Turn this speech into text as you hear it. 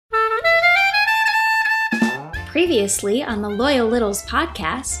Previously on the Loyal Littles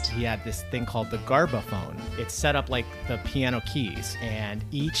podcast. He had this thing called the garbophone. It's set up like the piano keys, and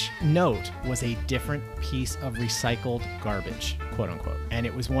each note was a different piece of recycled garbage, quote unquote. And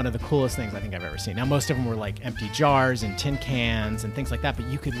it was one of the coolest things I think I've ever seen. Now, most of them were like empty jars and tin cans and things like that, but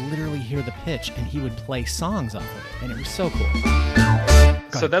you could literally hear the pitch, and he would play songs off of it, and it was so cool.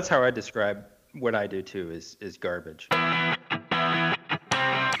 So that's how I describe what I do too, is garbage.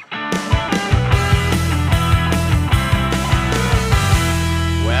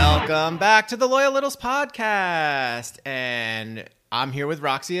 Welcome back to the Loyal Littles podcast, and I'm here with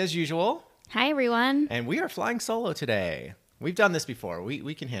Roxy as usual. Hi, everyone. And we are flying solo today. We've done this before.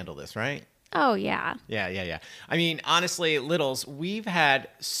 We can handle this, right? Oh, yeah. Yeah. I mean, honestly, Littles, we've had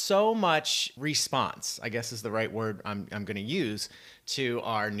so much response, I guess is the right word I'm going to use, to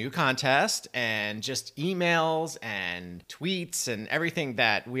our new contest and just emails and tweets and everything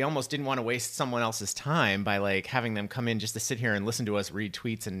that we almost didn't want to waste someone else's time by like having them come in just to sit here and listen to us read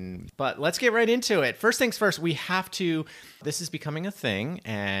tweets. But let's get right into it. First things first, this is becoming a thing,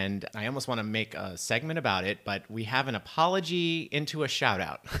 and I almost want to make a segment about it, but we have an apology into a shout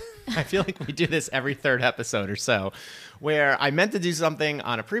out. I feel like we do this every third episode or so, where I meant to do something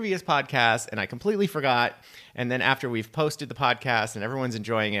on a previous podcast and I completely forgot. And then after we've posted the podcast and everyone's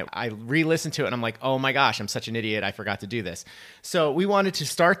enjoying it, I re-listened to it and I'm like, oh my gosh, I'm such an idiot. I forgot to do this. So we wanted to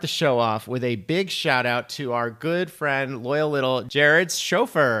start the show off with a big shout out to our good friend, Loyal Little, Jared's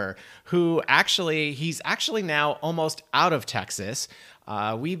chauffeur, who he's actually now almost out of Texas.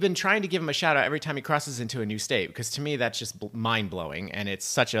 We've been trying to give him a shout out every time he crosses into a new state, because to me, that's just mind blowing. And it's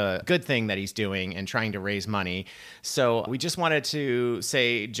such a good thing that he's doing and trying to raise money. So we just wanted to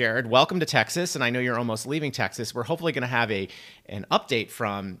say, Jared, welcome to Texas. And I know you're almost leaving Texas. We're hopefully going to have an update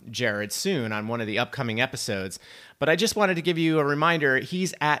from Jared soon on one of the upcoming episodes. But I just wanted to give you a reminder.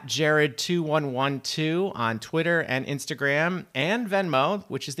 He's at Jared2112 on Twitter and Instagram and Venmo,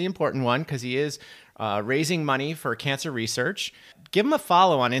 which is the important one because he is raising money for cancer research. Give him a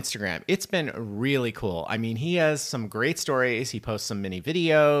follow on Instagram. It's been really cool. I mean, he has some great stories. He posts some mini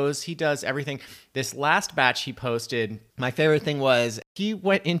videos. He does everything. This last batch he posted, my favorite thing was he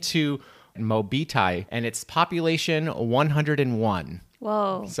went into Mobitai and its population 101.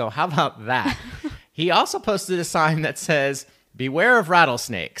 Whoa. So how about that? He also posted a sign that says, beware of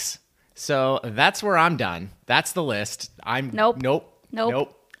rattlesnakes. So that's where I'm done. That's the list. Nope.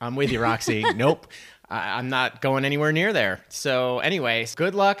 I'm with you, Roxy. Nope. I'm not going anywhere near there. So anyways,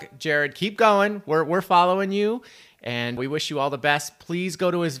 good luck, Jared. Keep going. We're following you, and we wish you all the best. Please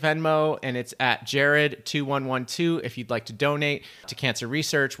go to his Venmo, and it's at Jared2112 if you'd like to donate to cancer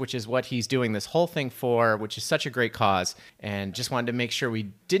research, which is what he's doing this whole thing for, which is such a great cause. And just wanted to make sure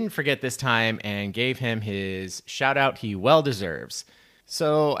we didn't forget this time and gave him his shout out he well deserves.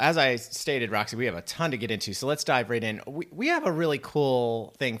 So as I stated, Roxy, we have a ton to get into, so let's dive right in. We have a really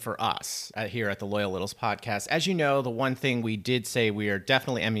cool thing for us here at the Loyal Littles podcast. As you know, the one thing we did say we are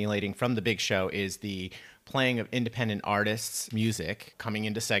definitely emulating from the big show is the playing of independent artists' music coming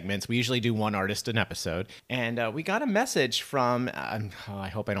into segments. We usually do one artist an episode. And we got a message from, I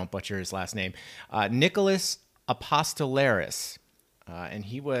hope I don't butcher his last name, Nicholas Apostolaris. And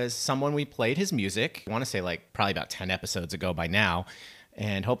he was someone we played his music, I want to say like probably about 10 episodes ago by now.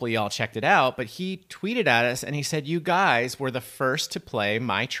 And hopefully y'all checked it out. But he tweeted at us and he said, you guys were the first to play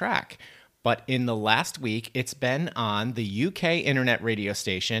my track. But in the last week, it's been on the UK internet radio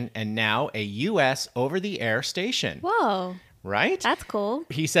station and now a US over-the-air station. Whoa. Right? That's cool.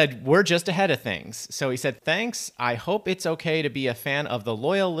 He said, we're just ahead of things. So he said, thanks. I hope it's okay to be a fan of the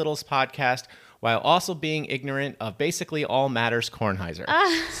Loyal Littles podcast while also being ignorant of basically all matters Kornheiser.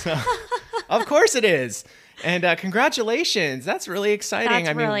 So, of course it is. And congratulations. That's really exciting.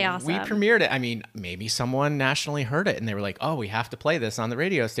 That's really awesome. We premiered it. I mean, maybe someone nationally heard it and they were like, oh, we have to play this on the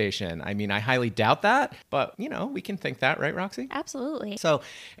radio station. I mean, I highly doubt that, but we can think that, right, Roxy? Absolutely. So,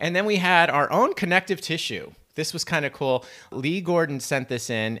 and then we had our own connective tissue. This was kind of cool. Lee Gordon sent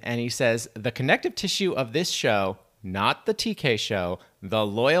this in and he says, the connective tissue of this show, not the TK show, the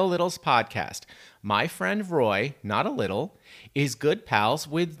Loyal Littles podcast. My friend Roy, not a little, is good pals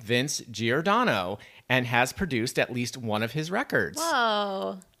with Vince Giordano and has produced at least one of his records.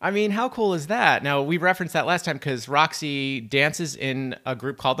 Whoa. I mean, how cool is that? Now, we referenced that last time because Roxy dances in a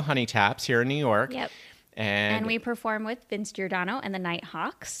group called the Honey Taps here in New York. Yep. And we perform with Vince Giordano and the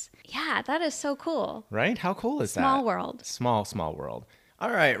Nighthawks. Yeah, that is so cool. Right? How cool is that? Small world. Small world.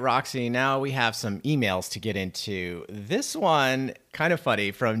 All right, Roxy, now we have some emails to get into. This one, kind of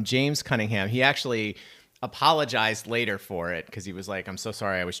funny, from James Cunningham. He actually apologized later for it because he was like, I'm so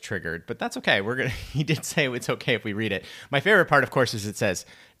sorry I was triggered. But that's okay. He did say it's okay if we read it. My favorite part, of course, is it says,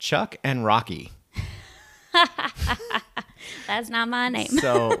 Chuck and Rocky. That's not my name.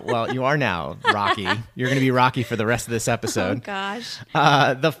 So, well, you are now, Rocky. You're going to be Rocky for the rest of this Oh, episode. gosh.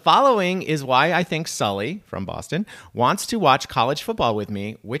 The following is why I think Sully, from Boston, wants to watch college football with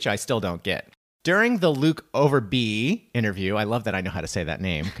me, which I still don't get. During the Luke Overby interview, I love that I know how to say that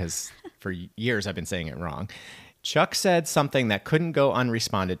name because for years I've been saying it wrong. Chuck said something that couldn't go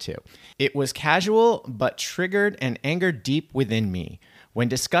unresponded to. It was casual, but triggered an anger deep within me. When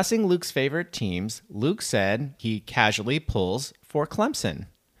discussing Luke's favorite teams, Luke said he casually pulls for Clemson.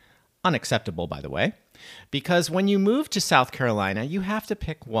 Unacceptable, by the way, because when you move to South Carolina, you have to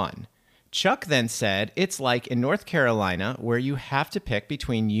pick one. Chuck then said it's like in North Carolina where you have to pick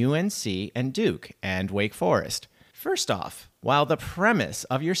between UNC and Duke and Wake Forest. First off, while the premise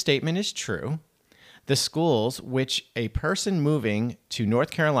of your statement is true, the schools which a person moving to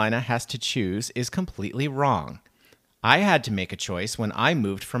North Carolina has to choose is completely wrong. I had to make a choice when I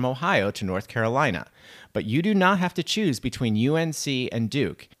moved from Ohio to North Carolina, but you do not have to choose between UNC and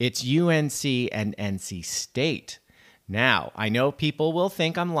Duke. It's UNC and NC State. Now, I know people will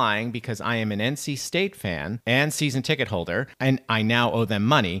think I'm lying because I am an NC State fan and season ticket holder, and I now owe them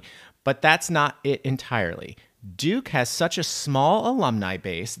money, but that's not it entirely. Duke has such a small alumni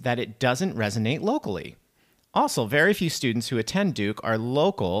base that it doesn't resonate locally. Also, very few students who attend Duke are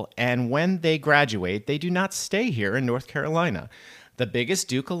local, and when they graduate, they do not stay here in North Carolina. The biggest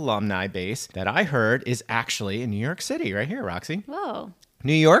Duke alumni base that I heard is actually in New York City, right here, Roxy. Whoa.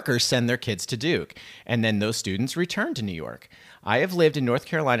 New Yorkers send their kids to Duke, and then those students return to New York. I have lived in North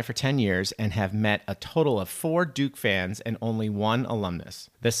Carolina for 10 years and have met a total of 4 Duke fans and only 1 alumnus.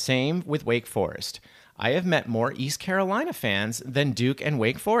 The same with Wake Forest. I have met more East Carolina fans than Duke and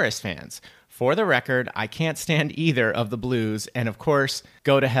Wake Forest fans. For the record, I can't stand either of the Blues, and of course,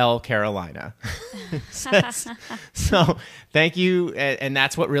 go to hell, Carolina. So thank you, and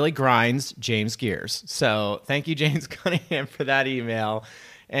that's what really grinds James' gears. So thank you, James Cunningham, for that email.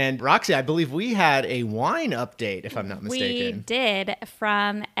 And Roxy, I believe we had a wine update, if I'm not mistaken. We did,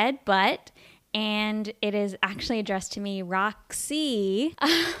 from Ed Butt, and it is actually addressed to me, Roxy.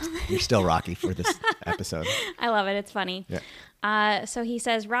 You're still Rocky for this episode. I love it. It's funny. Yeah. So he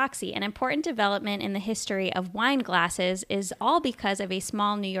says, Roxy, an important development in the history of wine glasses is all because of a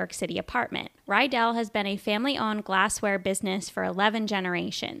small New York City apartment. Rydell has been a family-owned glassware business for 11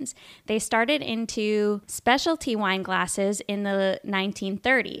 generations. They started into specialty wine glasses in the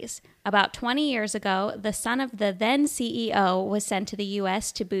 1930s. About 20 years ago, the son of the then CEO was sent to the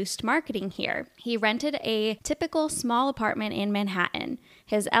U.S. to boost marketing here. He rented a typical small apartment in Manhattan.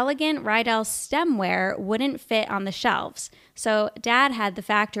 His elegant Rydell stemware wouldn't fit on the shelves, so Dad had the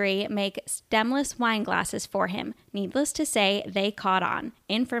factory make stemless wine glasses for him. Needless to say, they caught on.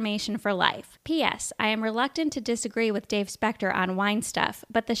 Information for life. P.S. I am reluctant to disagree with Dave Spector on wine stuff,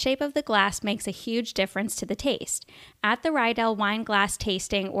 but the shape of the glass makes a huge difference to the taste. At the Rydell wine glass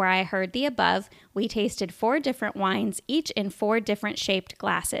tasting where I heard the above, we tasted 4 different wines, each in 4 different shaped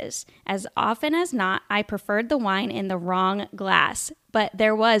glasses. As often as not, I preferred the wine in the wrong glass, but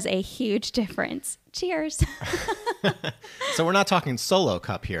there was a huge difference. Cheers. So we're not talking solo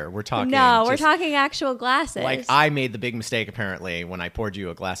cup here. We're talking we're talking actual glasses. Like I made the big mistake apparently when I poured you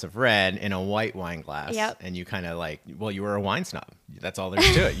a glass of red in a white wine glass. Yep. And you kind of like, well, you were a wine snob. That's all there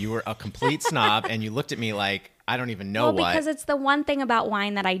is to it. You were a complete snob and you looked at me like, I don't even know what. Because it's the one thing about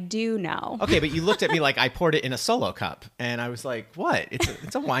wine that I do know. Okay, but you looked at me like I poured it in a solo cup. And I was like, what?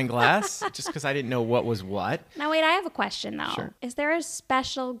 It's a wine glass? Just because I didn't know what was what. Now, wait, I have a question, though. Sure. Is there a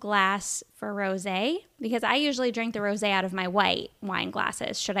special glass for rosé? Because I usually drink the rosé out of my white wine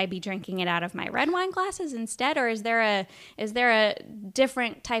glasses. Should I be drinking it out of my red wine glasses instead? Or is there a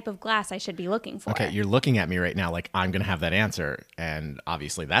different type of glass I should be looking for? Okay, you're looking at me right now like I'm going to have that answer. And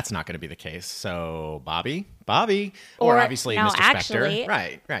obviously that's not going to be the case. So, Bobby, or obviously no, Mr. actually, Spector.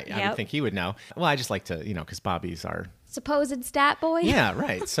 Right. I Yep. would think he would know. Well, I just like to, because Bobby's our... supposed stat boy? Yeah,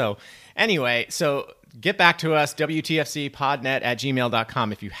 right. So anyway, get back to us,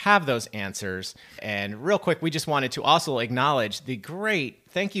 WTFCpodnet@gmail.com if you have those answers. And real quick, we just wanted to also acknowledge the great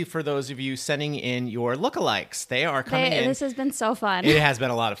thank you for those of you sending in your lookalikes. They are coming in. This has been so fun. It has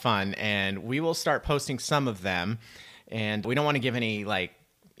been a lot of fun. And we will start posting some of them. And we don't want to give any,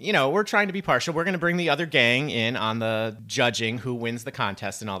 we're trying to be partial. We're going to bring the other gang in on the judging who wins the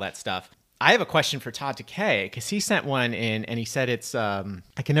contest and all that stuff. I have a question for Todd Takei because he sent one in and he said it's, I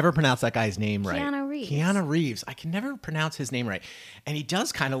can never pronounce that guy's name right. Keanu Reeves. Keanu Reeves. I can never pronounce his name right. And he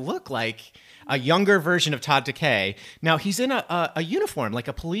does kind of look like a younger version of Todd Takei. Now, he's in a uniform, like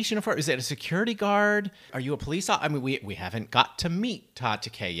a police uniform. Is it a security guard? Are you a police officer? I mean, we haven't got to meet Todd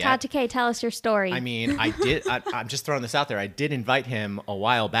Takei yet. Todd Takei, tell us your story. I mean, I'm just throwing this out there. I did invite him a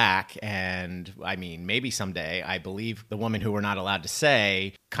while back, and I mean, maybe someday. I believe the woman who we're not allowed to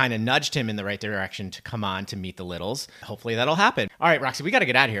say kind of nudged him in the right direction to come on to meet the Littles. Hopefully that'll happen. All right, Roxy, we got to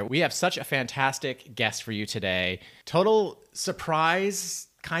get out of here. We have such a fantastic guest for you today. Total surprise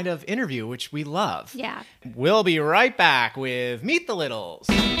kind of interview, which we love. Yeah. We'll be right back with Meet the Littles.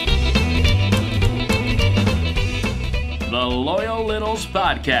 The Loyal Littles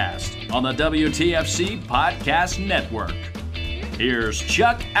Podcast on the WTFC Podcast Network. Here's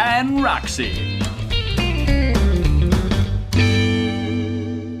Chuck and Roxy.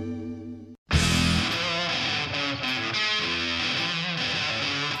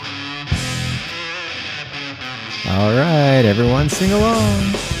 All right, everyone sing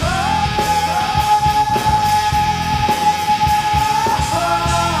along.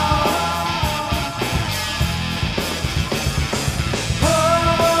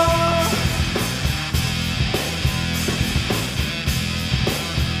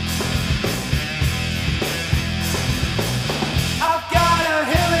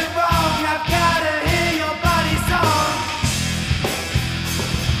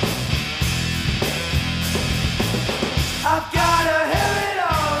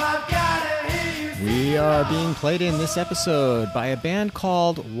 Are being played in this episode by a band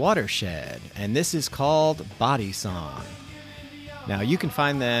called Watershed, and this is called Body Song. Now, you can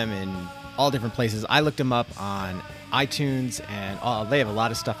find them in all different places. I looked them up on iTunes, and they have a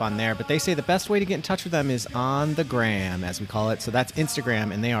lot of stuff on there, but they say the best way to get in touch with them is on the gram, as we call it. So that's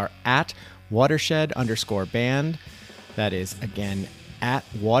Instagram, and they are at watershed_band. That is, again, at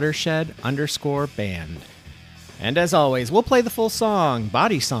watershed_band. And as always, we'll play the full song,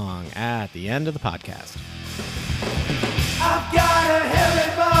 Body Song, at the end of the podcast. I've got a hairy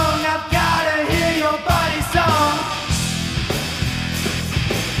bone, I've got to hear your body song.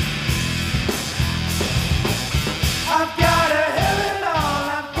 I've got a hairy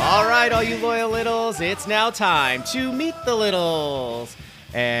bone, All right, all you loyal Littles, it's now time to meet the Littles.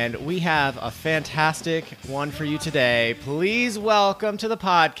 And we have a fantastic one for you today. Please welcome to the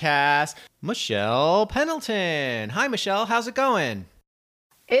podcast, Michelle Pendleton. Hi, Michelle. How's it going?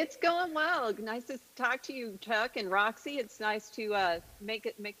 It's going well. Nice to talk to you, Chuck and Roxy. It's nice to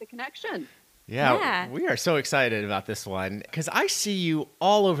make the connection. Yeah, we are so excited about this one because I see you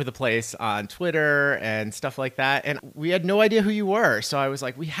all over the place on Twitter and stuff like that. And we had no idea who you were. So I was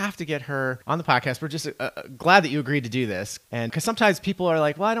like, we have to get her on the podcast. We're just glad that you agreed to do this. And because sometimes people are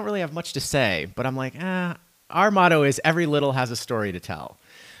like, well, I don't really have much to say. But I'm like, our motto is every little has a story to tell.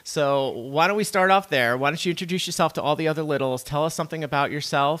 So why don't we start off there? Why don't you introduce yourself to all the other Littles? Tell us something about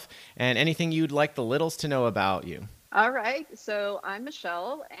yourself and anything you'd like the Littles to know about you. All right. So I'm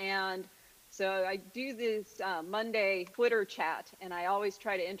Michelle, and so I do this Monday Twitter chat, and I always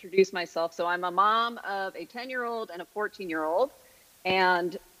try to introduce myself. So I'm a mom of a 10-year-old and a 14-year-old.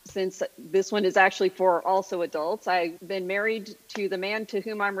 And since this one is actually for also adults, I've been married to the man to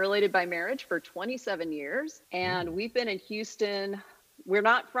whom I'm related by marriage for 27 years. And we've been in Houston. We're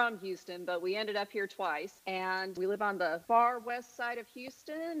not from Houston, but we ended up here twice. And we live on the far west side of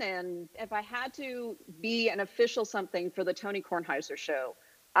Houston. And if I had to be an official something for the Tony Kornheiser show,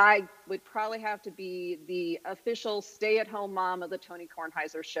 I would probably have to be the official stay-at-home mom of the Tony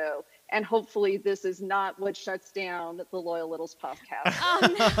Kornheiser show. And hopefully this is not what shuts down the Loyal Littles podcast. Oh,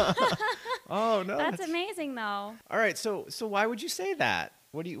 no. Oh, no. That's amazing, though. All right. So why would you say that?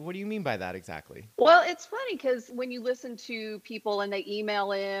 What do you mean by that exactly? Well, it's funny because when you listen to people and they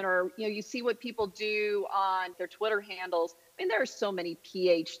email in, or you see what people do on their Twitter handles. I mean, there are so many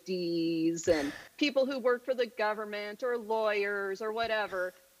PhDs and people who work for the government or lawyers or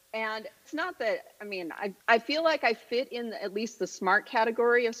whatever. And it's not that, I mean, I feel like I fit in at least the smart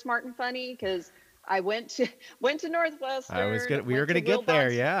category of smart and funny because I went to Northwestern. We were gonna get there,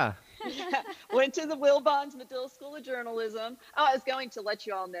 yeah. Yeah, went to the Wilbon's Medill School of Journalism. Oh, I was going to let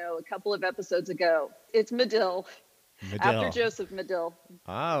you all know a couple of episodes ago. It's Medill. After Joseph Medill.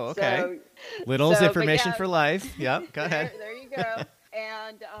 Oh, okay. So, Little's information for life. Yep, go ahead. There you go.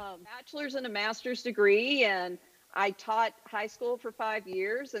 And bachelor's and a master's degree, and I taught high school for 5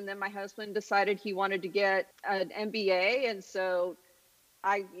 years, and then my husband decided he wanted to get an MBA, and so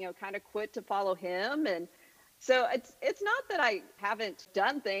I, kind of quit to follow him. And so it's not that I haven't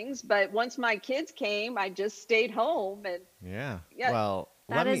done things, but once my kids came, I just stayed home. And yeah. Well,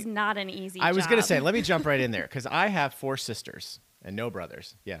 that is not an easy job. I was going to say, let me jump right in there because I have 4 sisters and no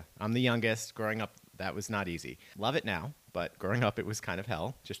brothers. Yeah, I'm the youngest growing up That was not easy. Love it now, but growing up, it was kind of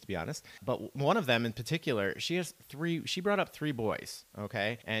hell, just to be honest. But one of them in particular, she brought up 3 boys,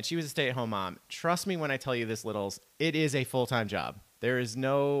 okay? And she was a stay-at-home mom. Trust me when I tell you this, littles, it is a full-time job. There is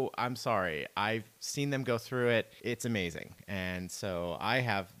I'm sorry. I've seen them go through it. It's amazing. And so I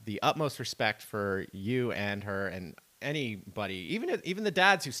have the utmost respect for you and her and anybody, even the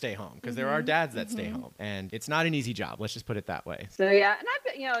dads who stay home, because there are dads that stay home, and it's not an easy job. Let's just put it that way. So yeah, and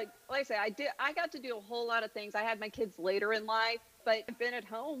I've been, like I say, I got to do a whole lot of things. I had my kids later in life, but I've been at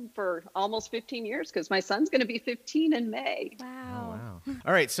home for almost 15 years because my son's going to be 15 in May. Wow. Oh, wow.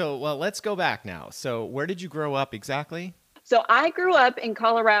 All right. So, well, let's go back now. So where did you grow up exactly? So I grew up in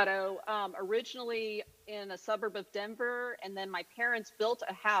Colorado, originally in a suburb of Denver, and then my parents built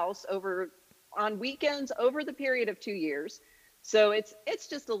a house on weekends over the period of 2 years. So it's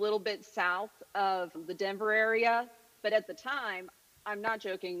just a little bit south of the Denver area. But at the time, I'm not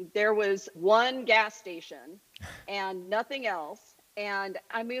joking, there was one gas station and nothing else. And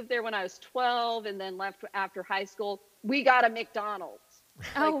I moved there when I was 12 and then left after high school. We got a McDonald's.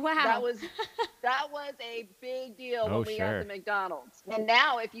 Oh, wow. That was a big deal when we sure. got the McDonald's. And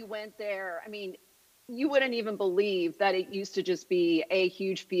now if you went there, I mean, you wouldn't even believe that it used to just be a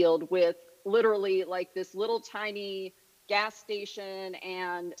huge field with literally like this little tiny gas station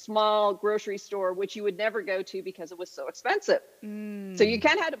and small grocery store, which you would never go to because it was so expensive. So you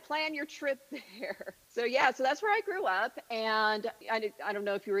kind of had to plan your trip there. So yeah, so that's where I grew up. And I don't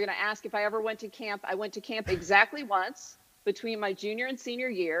know if you were going to ask if I ever went to camp. I went to camp exactly once between my junior and senior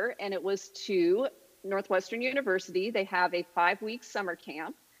year, and it was to Northwestern University. They have a 5-week summer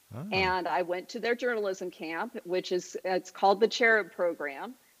camp. Oh. And I went to their journalism camp, it's called the Cherub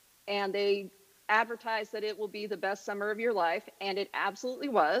Program. And they advertised that it will be the best summer of your life, and it absolutely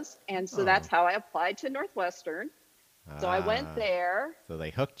was. And so that's how I applied to Northwestern. So I went there. So they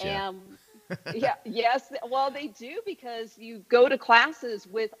hooked you. Yes. Well, they do, because you go to classes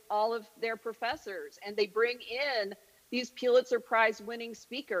with all of their professors, and they bring in these Pulitzer Prize winning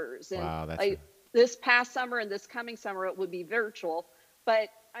speakers. And wow, this past summer and this coming summer, it would be virtual. But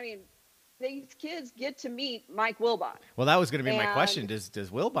I mean, these kids get to meet Mike Wilbon. Well, that was going to be my question. Does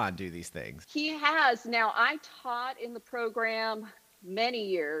Wilbon do these things? He has. Now, I taught in the program many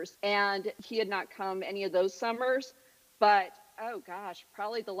years, and he had not come any of those summers. But, oh gosh,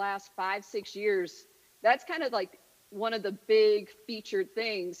 probably the last 5-6 years, that's kind of like one of the big featured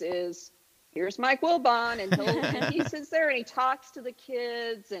things is, here's Mike Wilbon, and he sits there and he talks to the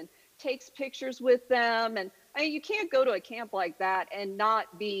kids and takes pictures with them. And I mean, you can't go to a camp like that and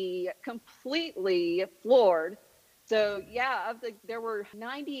not be completely floored. So yeah, there were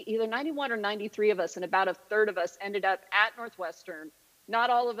either 91 or 93 of us, and about a third of us ended up at Northwestern. Not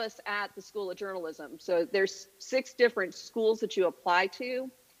all of us at the School of Journalism. So there's 6 different schools that you apply to.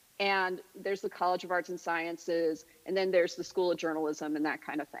 And there's the College of Arts and Sciences, and then there's the School of Journalism and that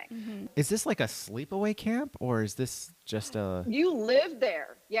kind of thing. Mm-hmm. Is this like a sleepaway camp, or is this just a... You live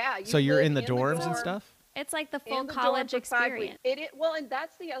there. Yeah. So you're in the dorms and stuff? It's like the full college experience. Well, and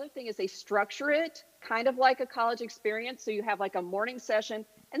that's the other thing is they structure it kind of like a college experience. So you have like a morning session,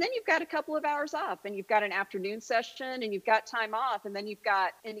 and then you've got a couple of hours off, and you've got an afternoon session, and you've got time off, and then you've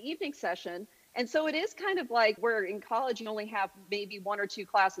got an evening session. And so it is kind of like where in college you only have maybe 1 or 2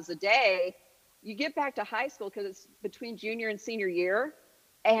 classes a day. You get back to high school because it's between junior and senior year.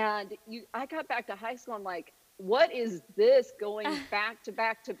 And I got back to high school, I'm like, what is this going back to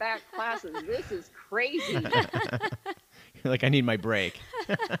back to back classes? This is crazy. You're like, I need my break.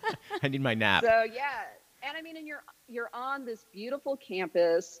 I need my nap. So yeah. And I mean, and you're on this beautiful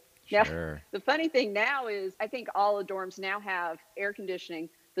campus. Sure. Now, the funny thing now is I think all the dorms now have air conditioning.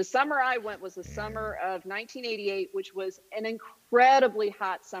 The summer I went was the summer of 1988, which was an incredibly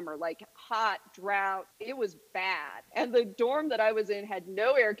hot summer, like hot drought. It was bad. And the dorm that I was in had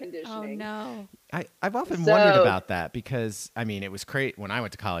no air conditioning. Oh, no. I've often wondered about that because, I mean, it was great when I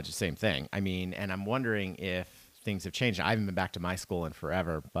went to college, the same thing. I mean, and I'm wondering if things have changed. I haven't been back to my school in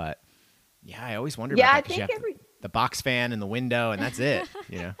forever, but yeah, I always wonder about that because you have the box fan in the window and that's it,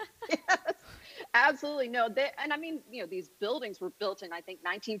 you know? Yes. Absolutely. No, and I mean, these buildings were built in, I think,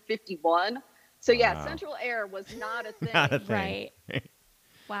 1951. So yeah, central air was not a thing. Not a thing. Right.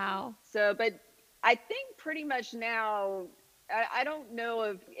 Wow. So, but I think pretty much now, I don't know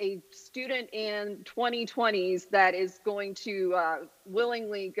of a student in 2020s that is going to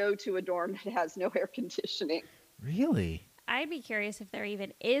willingly go to a dorm that has no air conditioning. Really? I'd be curious if there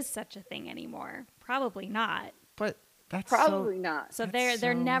even is such a thing anymore. Probably not. But that's probably not. So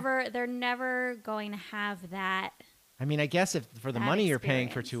they're never going to have that. I mean, I guess if for the money you're paying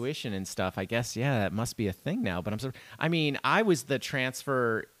for tuition and stuff, I guess that must be a thing now. But I mean, I was the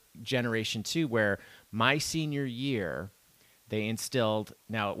transfer generation too, where my senior year, they instilled,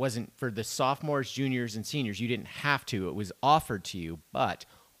 now it wasn't for the sophomores, juniors, and seniors. You didn't have to. It was offered to you, but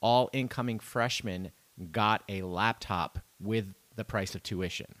all incoming freshmen got a laptop with the price of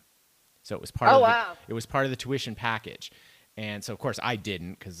tuition. So it was part it was part of the tuition package. And so, of course, I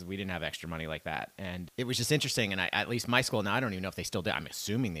didn't because we didn't have extra money like that. And it was just interesting. And at least my school, now I don't even know if they still do. I'm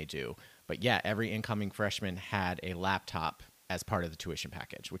assuming they do. But yeah, every incoming freshman had a laptop as part of the tuition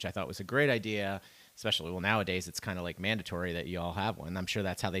package, which I thought was a great idea, especially, well, nowadays it's kind of like mandatory that you all have one. I'm sure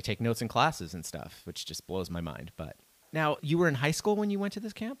that's how they take notes in classes and stuff, which just blows my mind. But now, you were in high school when you went to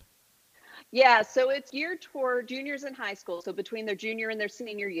this camp? Yeah, so it's geared toward juniors in high school, so between their junior and their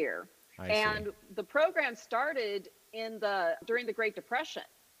senior year. And the program started during the Great Depression.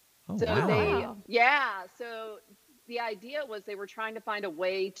 Oh, so wow. So the idea was they were trying to find a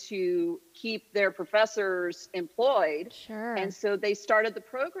way to keep their professors employed. Sure. And so they started the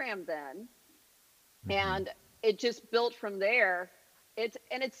program then, and it just built from there. It's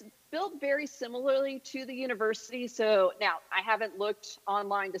built very similarly to the university. So now I haven't looked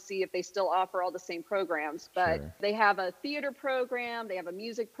online to see if they still offer all the same programs, but Sure. they have a theater program, they have a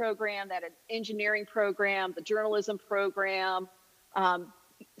music program, they have an engineering program, the journalism program,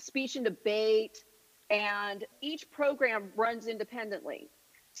 speech and debate, and each program runs independently.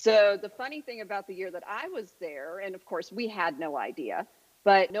 So the funny thing about the year that I was there, and of course we had no idea,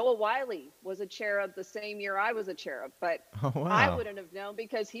 but Noah Wiley was a cherub the same year I was a cherub, but Oh, wow. I wouldn't have known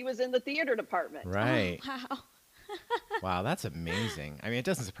because he was in the theater department. Right. Wow. Wow, that's amazing. I mean, it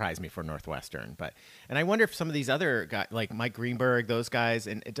doesn't surprise me for Northwestern, and I wonder if some of these other guys, like Mike Greenberg, those guys,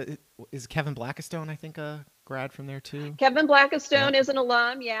 and is Kevin Blackistone, I think, a grad from there too? Kevin Blackistone is an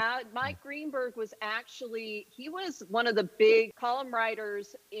alum, yeah. Mike Greenberg was he was one of the big column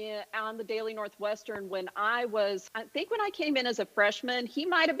writers on the Daily Northwestern when I think when I came in as a freshman, he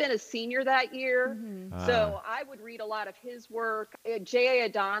might have been a senior that year. Mm-hmm. So I would read a lot of his work. J.A.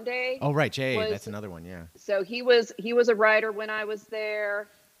 Adonde. Oh, right, Jay, that's another one, yeah. So he was a writer when I was there.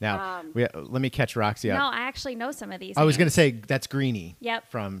 Now, let me catch Roxy up. No, I actually know some of these. I was going to names. say that's Greenie.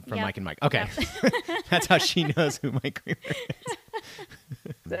 Yep. From Yep. Mike and Mike. Okay. Yep. That's how she knows who Mike Greenberg is.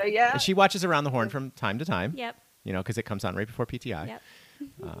 So yeah. And she watches Around the Horn from time to time. Yep. You know, because it comes on right before PTI. Yep.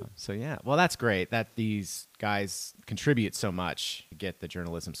 So yeah, well, that's great that these guys contribute so much to get the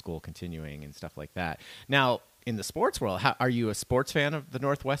journalism school continuing and stuff like that. Now, in the sports world, are you a sports fan of the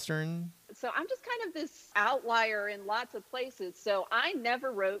Northwestern? So I'm just kind of this outlier in lots of places. So I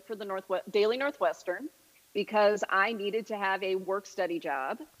never wrote for the Daily Northwestern because I needed to have a work-study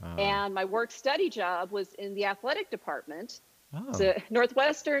job. And my work-study job was in the athletic department. Oh. So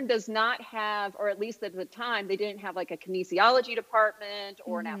Northwestern does not have, or at least at the time, they didn't have like a kinesiology department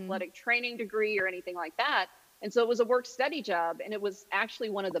or an athletic training degree or anything like that. And so it was a work-study job, and it was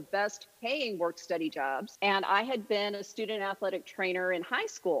actually one of the best paying work-study jobs. And I had been a student athletic trainer in high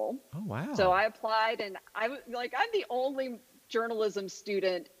school. Oh, wow. So I applied, and I'm the only journalism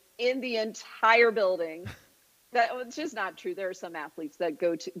student in the entire building. It's just not true. There are some athletes that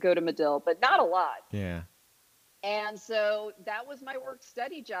go to Medill, but not a lot. Yeah. And so that was my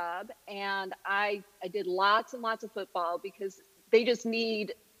work-study job, and I did lots and lots of football because they just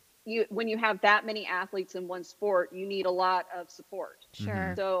need when you have that many athletes in one sport, you need a lot of support.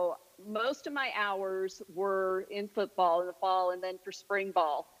 Sure. So most of my hours were in football in the fall, and then for spring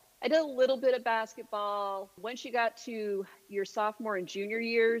ball, I did a little bit of basketball. Once you got to your sophomore and junior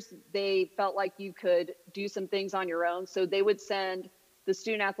years, they felt like you could do some things on your own. So they would send the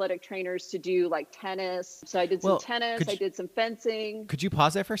student athletic trainers to do like tennis. So I did some tennis. I did some fencing. Could you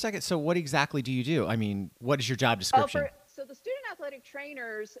pause there for a second? So what exactly do you do? I mean, what is your job description? So the student athletic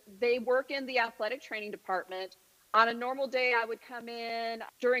trainers, they work in the athletic training department. On a normal day, I would come in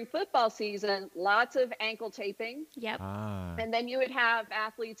during football season, lots of ankle taping. Yep. And then you would have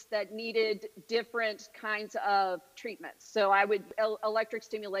athletes that needed different kinds of treatments. So I would electric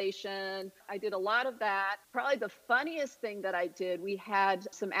stimulation. I did a lot of that. Probably the funniest thing that I did, we had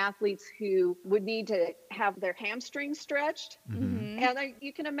some athletes who would need to have their hamstrings stretched. Mm-hmm. And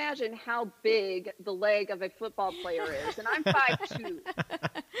you can imagine how big the leg of a football player is. And I'm 5'2".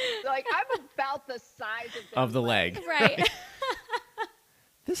 Like I'm about the size of the leg. Right.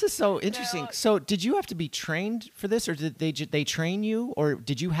 This is so interesting. So did you have to be trained for this, or did they train you, or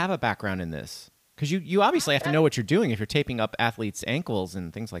did you have a background in this? Because you obviously have to know what you're doing if you're taping up athletes' ankles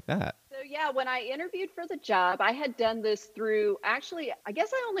and things like that. So yeah, when I interviewed for the job, I had done this through, actually, I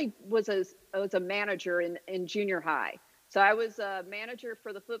guess I only was a manager in junior high. So I was a manager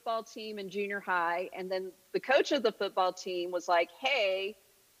for the football team in junior high. And then the coach of the football team was like, hey,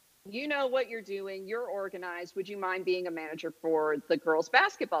 you know what you're doing. You're organized. Would you mind being a manager for the girls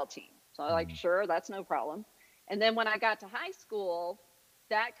basketball team? So I'm like, sure, that's no problem. And then when I got to high school,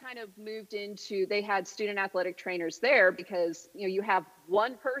 that kind of moved into, they had student athletic trainers there because, you have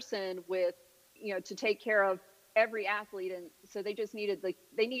one person with, to take care of every athlete. And so they just needed,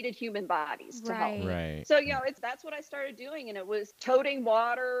 they needed human bodies to help. Right. So, that's what I started doing. And it was toting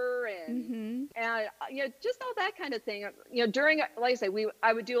water and just all that kind of thing. During, like I say,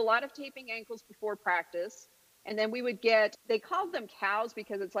 I would do a lot of taping ankles before practice. And then we would they called them cows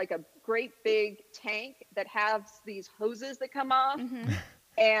because it's like a great big tank that has these hoses that come off.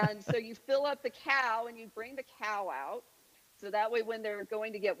 And so you fill up the cow and you bring the cow out. So that way, when they're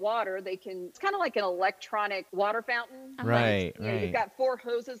going to get water, it's kind of like an electronic water fountain. Right, You've got 4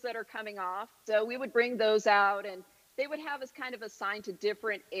 hoses that are coming off. So we would bring those out and they would have us kind of assigned to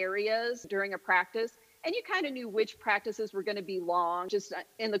different areas during a practice. And you kind of knew which practices were going to be long. Just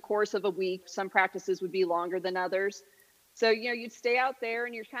in the course of a week, some practices would be longer than others. So, you'd stay out there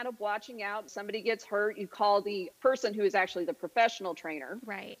and you're kind of watching out. Somebody gets hurt, you call the person who is actually the professional trainer.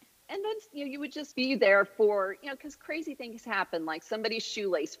 Right. And then, you would just be there for, because crazy things happen, like somebody's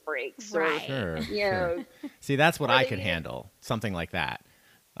shoelace breaks. Right. Sure. See, that's what I could handle, something like that.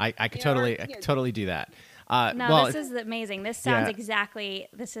 I could totally do that. This is amazing. This sounds exactly,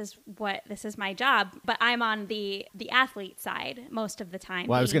 this is my job, but I'm on the athlete side most of the time.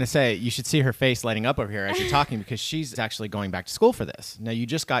 Well, I was going to say, you should see her face lighting up over here as you're talking because she's actually going back to school for this. Now, you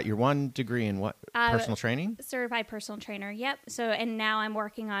just got your 1 degree in what? Personal training? Certified personal trainer. Yep. So, and now I'm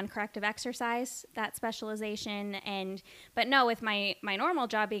working on corrective exercise, that specialization. But no, with my normal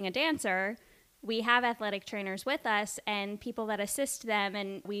job being a dancer, we have athletic trainers with us and people that assist them,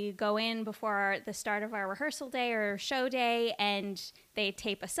 and we go in before the start of our rehearsal day or show day and they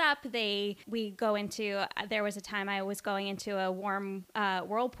tape us up. We go into, there was a time I was going into a warm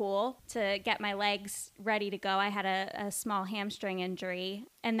whirlpool to get my legs ready to go. I had a small hamstring injury,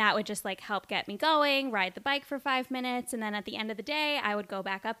 and that would just help get me going, ride the bike for 5 minutes, and then at the end of the day I would go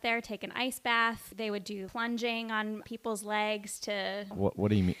back up there, take an ice bath. They would do plunging on people's legs to... What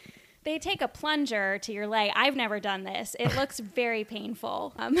do you mean? They take a plunger to your leg. I've never done this. It looks very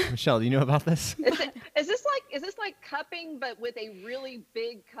painful. Michelle, do you know about this? Is this like cupping, but with a really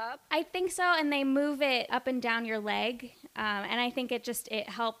big cup? I think so, and they move it up and down your leg, and I think it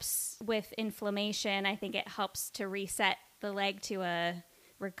helps with inflammation. I think it helps to reset the leg to a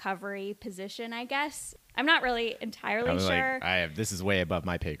recovery position, I guess. I'm not really entirely sure. This is way above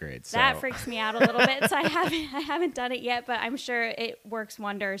my pay grade. So. That freaks me out a little bit, so I haven't done it yet, but I'm sure it works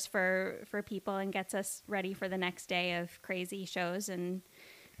wonders for people and gets us ready for the next day of crazy shows and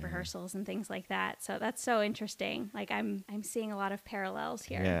rehearsals and things like that. So that's so interesting. I'm seeing a lot of parallels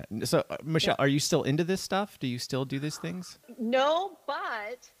here. Yeah. So Michelle, are you still into this stuff? Do you still do these things? No,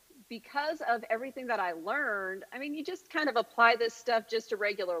 but because of everything that I learned, you just kind of apply this stuff just to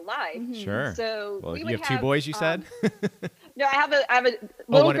regular life. Mm-hmm. Sure. So you have 2 boys, you said? No, I have a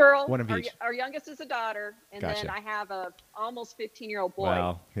little girl. One of each. Our youngest is a daughter, and Gotcha. then I have a almost 15-year-old boy.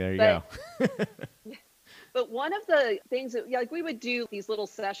 Well, there you go. But one of the things that, we would do these little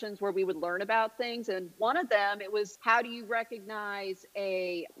sessions where we would learn about things. And one of them, it was, how do you recognize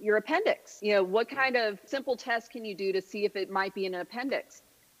your appendix? What kind of simple test can you do to see if it might be an appendix?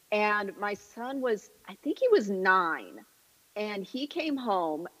 And my son I think he was 9, and he came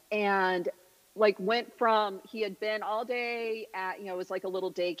home and he had been all day at, it was like a little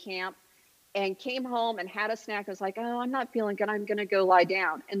day camp, and came home and had a snack. I was like, oh, I'm not feeling good. I'm going to go lie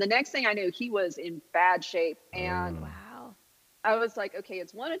down. And the next thing I knew, he was in bad shape. And wow. I was like, okay,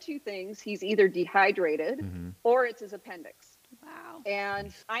 it's one of 2 things. He's either dehydrated or it's his appendix. Wow.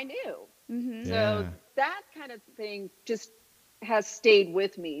 And I knew. Mm-hmm. So that kind of thing just has stayed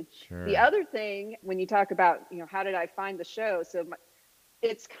with me. Sure. The other thing, when you talk about, how did I find the show? So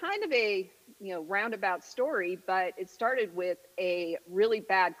it's kind of a, roundabout story, but it started with a really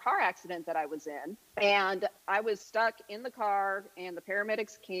bad car accident that I was in. And I was stuck in the car, and the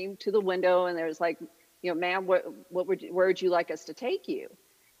paramedics came to the window, and there was like, ma'am, where would you like us to take you?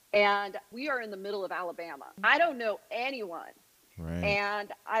 And we are in the middle of Alabama. I don't know anyone. Right.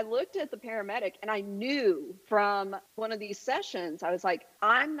 And I looked at the paramedic, and I knew from one of these sessions, I was like,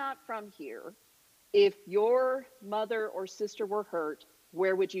 I'm not from here. If your mother or sister were hurt,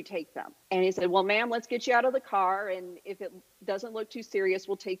 where would you take them? And he said, well, ma'am, let's get you out of the car. And if it doesn't look too serious,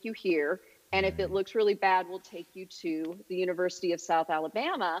 we'll take you here. And if it looks really bad, we'll take you to the University of South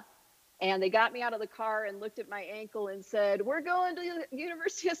Alabama. And they got me out of the car and looked at my ankle and said, we're going to the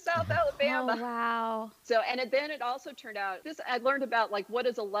University of South Alabama. Oh, wow. So, then it also turned out, I learned about what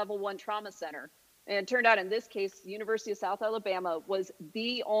is a level 1 trauma center. And it turned out in this case, the University of South Alabama was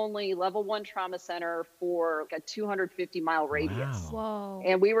the only level 1 trauma center for like a 250-mile radius. Wow. Whoa.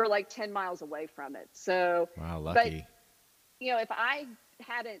 And we were like 10 miles away from it. So, Wow, but, lucky. if I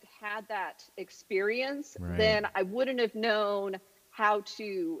hadn't had that experience, Right. then I wouldn't have known how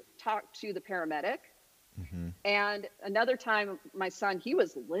to talk to the paramedic. Mm-hmm. And another time, my son, he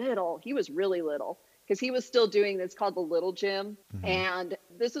was really little, because he was still doing this called the little gym. Mm-hmm. And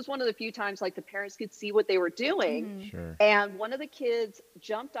this is one of the few times like the parents could see what they were doing. Mm-hmm. Sure. And one of the kids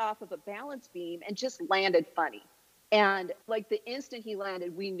jumped off of a balance beam and just landed funny. And like the instant he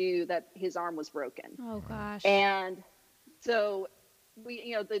landed, we knew that his arm was broken. Oh gosh. And so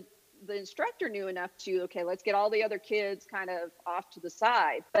we, the instructor knew enough to, okay, let's get all the other kids kind of off to the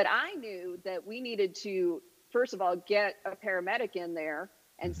side. But I knew that we needed to, first of all, get a paramedic in there.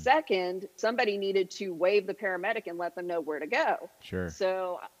 And second, somebody needed to wave the paramedic and let them know where to go. Sure.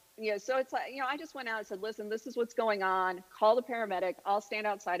 So, so it's like, I just went out and said, listen, this is what's going on. Call the paramedic. I'll stand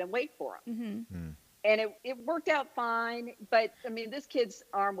outside and wait for him. Mm-hmm. And it worked out fine. But I mean, this kid's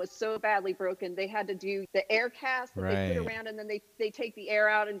arm was so badly broken, they had to do the air cast that they put Right. around, and then they take the air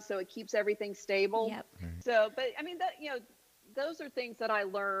out, and so it keeps everything stable. Yep. So, but I mean, that, those are things that I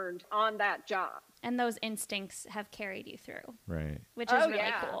learned on that job. And those instincts have carried you through, Right. which is Oh, really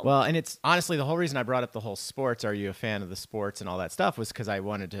yeah. cool. Well, and it's honestly the whole reason I brought up the whole sports. Are you a fan of the sports and all that stuff? Was because I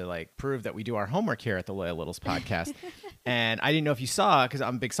wanted to like prove that we do our homework here at the Loyal Littles podcast. And I didn't know if you saw, because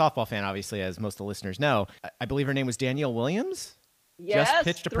I'm a big softball fan, obviously, as most of the listeners know. I believe her name was Danielle Williams. Yes,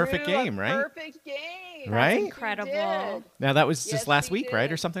 pitched a perfect through game, right? Perfect game. Right? She Incredible. did. Now that was Yes, just last she week, right,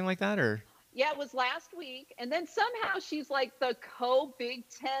 did. or something like that, or Yeah, it was last week, and then somehow she's like the co-Big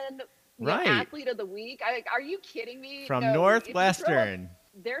Ten Right. athlete of the week. Are you kidding me? from No, if you throw up- Northwestern.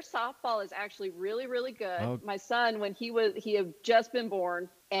 Their softball is actually really, really good. Oh. My son, when he had just been born,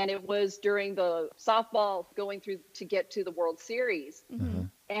 and it was during the softball going through to get to the World Series. Mm-hmm.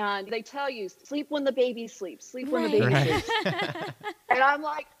 And they tell you, sleep when the baby sleeps, sleep when the Right. baby sleeps. And I'm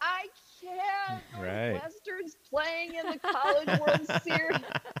like, I can't. Right. Northwestern's playing in the College World Series.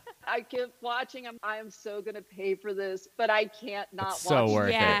 I kept watching. I am so going to pay for this, but I can't not It's watch so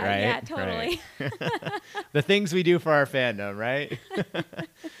worth Yeah, it, right? yeah, totally. Right. The things we do for our fandom, right?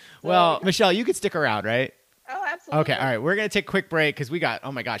 Well, Michelle, you could stick around, right? Oh, absolutely. Okay, all right. We're going to take a quick break because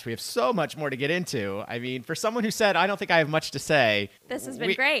oh my gosh, we have so much more to get into. I mean, for someone who said, I don't think I have much to say. This has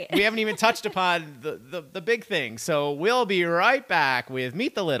been great. We haven't even touched upon the big thing. So we'll be right back with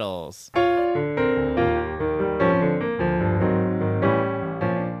Meet the Littles.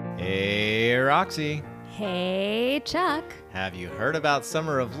 Hey, Roxy. Hey, Chuck. Have you heard about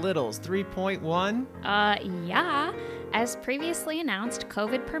Summer of Littles 3.1? Yeah. As previously announced,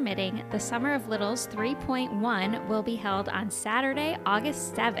 COVID permitting, the Summer of Littles 3.1 will be held on Saturday,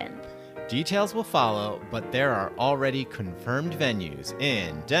 August 7th. Details will follow, but there are already confirmed venues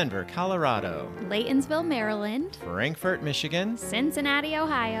in Denver, Colorado, Laytonsville, Maryland, Frankfort, Michigan, Cincinnati,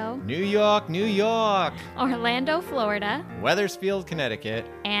 Ohio, New York, New York, Orlando, Florida, Wethersfield, Connecticut.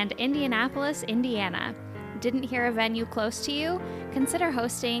 and Indianapolis, Indiana. Didn't hear a venue close to you? Consider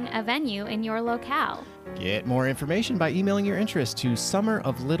hosting a venue in your locale. Get more information by emailing your interest to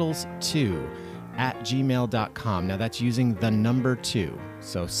summeroflittles2@gmail.com. Now that's using the number 2.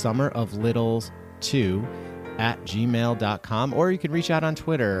 So summeroflittles2@gmail.com, or you can reach out on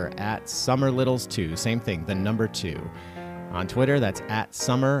Twitter @summerlittles2. Same thing, the number 2. On Twitter, that's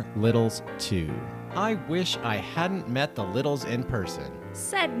 @summerlittles2. I wish I hadn't met the Littles in person.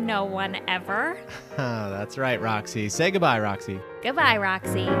 Said no one ever. That's right, Roxy. Say goodbye, Roxy. Goodbye,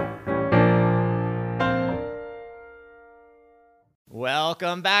 Roxy.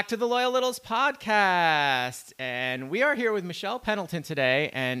 Welcome back to the Loyal Littles podcast. And we are here with Michelle Pendleton today.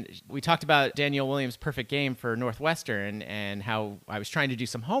 And we talked about Danielle Williams' perfect game for Northwestern and how I was trying to do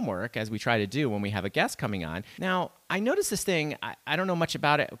some homework, as we try to do when we have a guest coming on. Now, I noticed this thing. I don't know much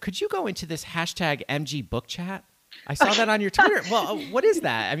about it. Could you go into this hashtag MG book chat? I saw that on your Twitter. Well, what is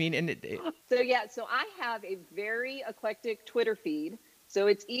that? I mean, So I have a very eclectic Twitter feed. So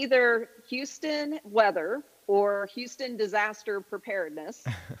it's either Houston weather or Houston disaster preparedness.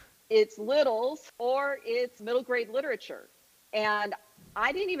 It's Littles, or it's middle grade literature. And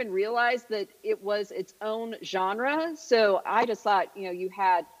I didn't even realize that it was its own genre. So I just thought, you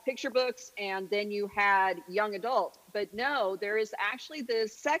had picture books and then you had young adult. But no, there is actually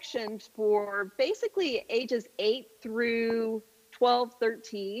this section for basically ages 8 through 12,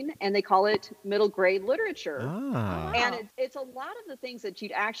 13, and they call it middle grade literature. And it's a lot of the things that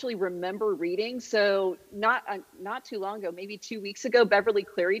you'd actually remember reading. So not too long ago, maybe 2 weeks ago, Beverly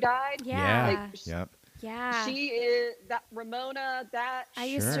Cleary died. Yeah. Yep. Yeah. She is that Ramona, that I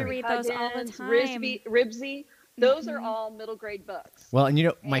used to Sure. read those all the Huggins, time. Ribsy. Those are all middle grade books. Well,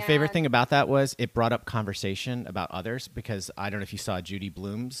 and my favorite And- thing about that was it brought up conversation about others, because I don't know if you saw Judy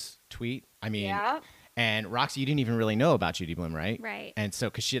Bloom's tweet. I mean, Yeah. and Roxy, you didn't even really know about Judy Bloom, right? Right. And so,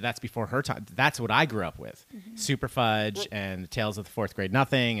 because that's before her time. That's what I grew up with. Super Fudge and the Tales of the Fourth Grade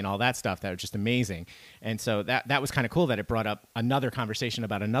Nothing and all that stuff that was just amazing. And so that was kind of cool that it brought up another conversation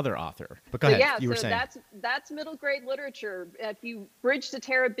about another author. But go So ahead. yeah, You were so saying. that's middle grade literature. If you bridge to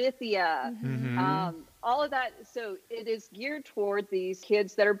Terabithia, all of that. So it is geared toward these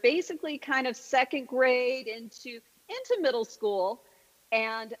kids that are basically kind of second grade into middle school.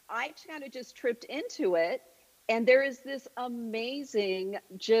 And I kind of just tripped into it. And there is this amazing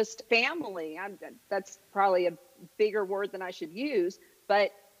just family. That's probably a bigger word than I should use,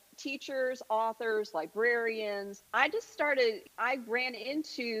 but teachers, authors, librarians. I ran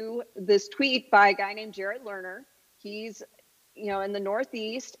into this tweet by a guy named Jared Lerner. He's in the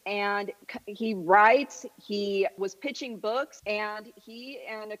Northeast, and he writes, he was pitching books, and he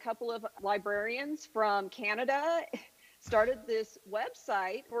and a couple of librarians from Canada started this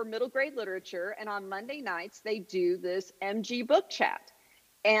website for middle grade literature. And on Monday nights, they do this MG book chat.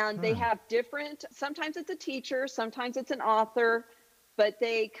 And they have sometimes it's a teacher, sometimes it's an author, but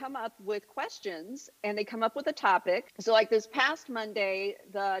they come up with questions and they come up with a topic. So like this past Monday,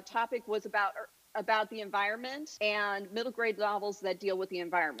 the topic was about the environment and middle grade novels that deal with the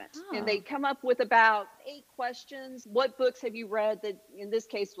environment. And they come up with about 8 questions. What books have you read that, in this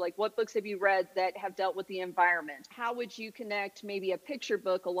case, like what books have you read that have dealt with the environment? How would you connect maybe a picture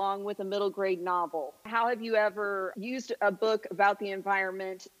book along with a middle grade novel? How have you ever used a book about the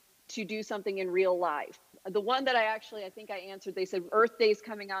environment to do something in real life? The one that I think I answered, they said, Earth Day's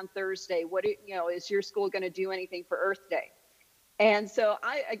coming on Thursday. Is your school going to do anything for Earth Day? And so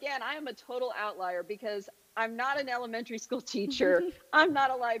I am a total outlier because I'm not an elementary school teacher. I'm not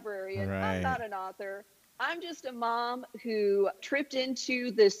a librarian. Right. I'm not an author. I'm just a mom who tripped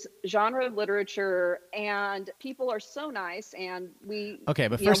into this genre of literature, and people are so nice. And Okay,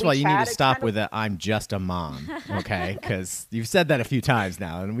 but first of all, you need to stop with the "I'm just a mom," okay? Because you've said that a few times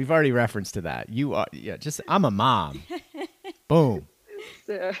now, and we've already referenced to that. You are, I'm a mom. Boom.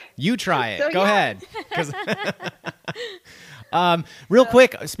 So, You try it. So, Go yeah. ahead. 'Cause real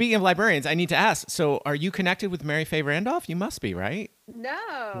quick, speaking of librarians, I need to ask. So, are you connected with Mary Faye Randolph? You must be, right?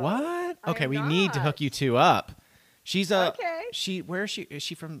 no. What? Okay, I'm we need to not. hook you two up. She's Okay. Where is she? Is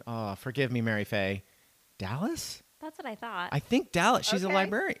she from? Oh, forgive me, Mary Faye. Dallas? That's what I thought. I think Dallas. She's a Okay.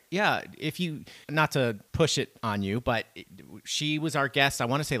 librarian. Yeah. Not to push it on you, but she was our guest, I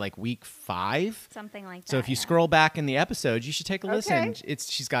want to say like week 5. Something like that. So if you yeah. scroll back in the episodes, you should take a listen. Okay.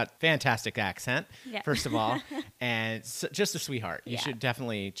 She's got fantastic accent, Yeah. first of all, and just a sweetheart. You Yeah. should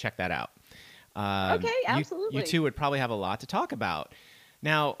definitely check that out. Okay, absolutely. You two would probably have a lot to talk about.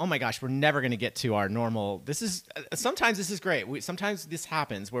 Now, oh my gosh, we're never going to get to our normal. Sometimes this is great. Sometimes this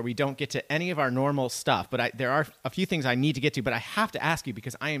happens where we don't get to any of our normal stuff, but there are a few things I need to get to, but I have to ask you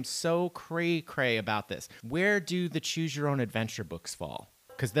because I am so cray about this. Where do the Choose Your Own Adventure books fall?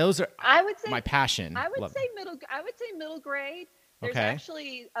 Because those are I would say my passion. I would say middle grade. There's Okay.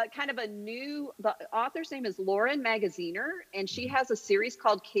 actually kind of the author's name is Lauren Magaziner, and she has a series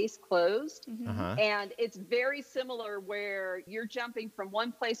called Case Closed. Uh-huh. And it's very similar where you're jumping from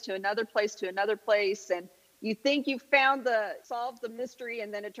one place to another place to another place, and you think you solved the mystery,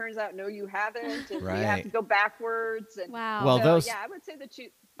 and then it turns out, no, you haven't. And you have Right. to go backwards. And Wow. Well, I would say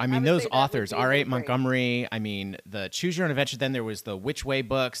those that would authors, be R.A. middle grade. Montgomery, the Choose Your Own Adventure, then there was the Which Way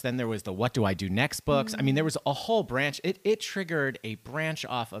books, then there was the What Do I Do Next books. There was a whole branch. It triggered a branch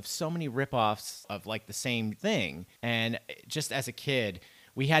off of so many ripoffs of like the same thing. And just as a kid,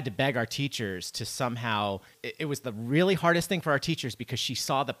 we had to beg our teachers to somehow, it was the really hardest thing for our teachers because she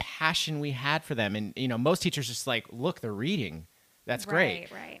saw the passion we had for them. And, most teachers just like, look, they're reading. That's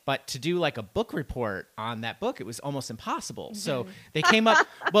great. Right. But to do like a book report on that book, it was almost impossible. So they came up,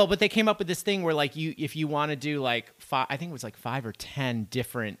 they came up with this thing where like if you want to do like 5, I think it was like 5 or 10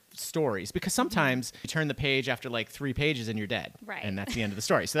 different stories, because sometimes you turn the page after like 3 pages and you're dead. Right. And that's the end of the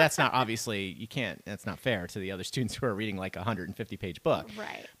story. So that's not, obviously that's not fair to the other students who are reading like a 150-page book.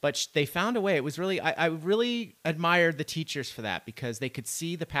 Right. But they found a way. It was really, I really admired the teachers for that because they could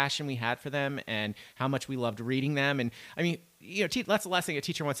see the passion we had for them and how much we loved reading them. And that's the last thing a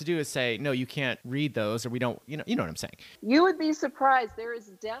teacher wants to do is say, no, you can't read those, or we don't, you know what I'm saying. You would be surprised. There is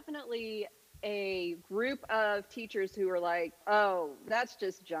definitely a group of teachers who are like, oh, that's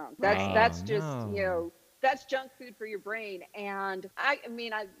just junk. That's just, that's junk food for your brain. And I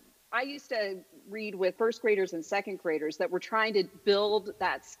used to read with first graders and second graders that were trying to build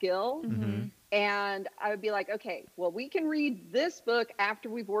that skill. And I would be like, okay, well, we can read this book after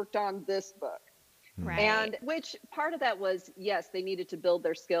we've worked on this book. Right. And which part of that was, yes, they needed to build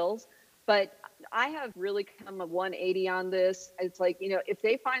their skills. But I have really come a 180 on this. It's like, if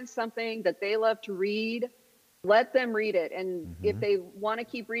they find something that they love to read, let them read it. And if they want to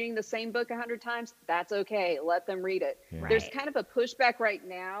keep reading the same book 100 times, that's okay. Let them read it. Yeah. There's Right. kind of a pushback right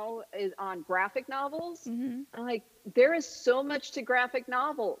now is on graphic novels. Mm-hmm. I'm like, there is so much to graphic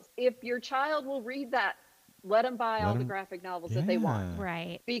novels. If your child will read that, let them buy all the graphic novels that they want.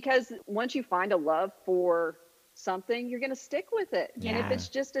 Right. Because once you find a love for something, you're going to stick with it. And if Yeah. it's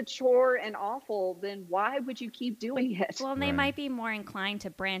just a chore and awful, then why would you keep doing it? Well, and they Right. might be more inclined to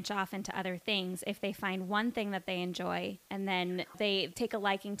branch off into other things if they find one thing that they enjoy and then they take a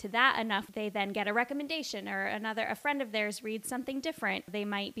liking to that enough, they then get a recommendation or a friend of theirs reads something different. They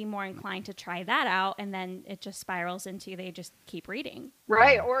might be more inclined to try that out, and then it just spirals into they just keep reading.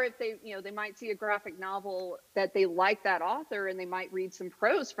 Right. Or if they, they might see a graphic novel that they like that author and they might read some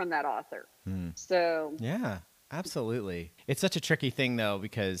prose from that author. So Yeah, absolutely. It's such a tricky thing, though,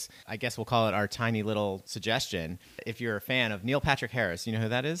 because I guess we'll call it our tiny little suggestion. If you're a fan of Neil Patrick Harris, you know who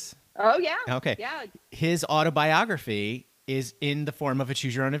that is? oh yeah. Okay. Yeah. His autobiography is in the form of a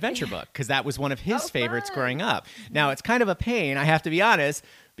choose your own adventure book, because that was one of his Oh, favorites fun. growing up. Now, it's kind of a pain, I have to be honest,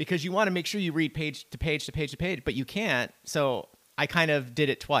 because you want to make sure you read page to page to page to page, but you can't. So I kind of did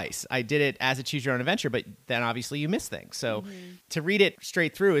it twice. I did it as a choose your own adventure, but then obviously you miss things. So to read it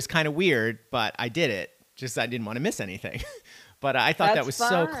straight through is kind of weird, but I did it. Just I didn't want to miss anything. But I thought that That's was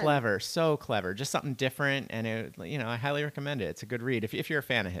so fun. clever, just something different. And I highly recommend it. It's a good read if you're a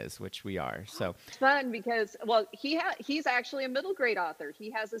fan of his, which we are. So It's fun because, well, he's actually a middle grade author. He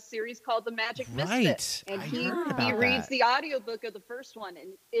has a series called The Magic Right. Misfit. And I he heard about reads that. the audiobook of the first one.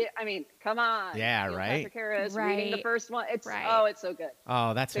 And come on. Yeah, Neil right? Patrick Harris reading the Right. first one. It's Right. it's so good.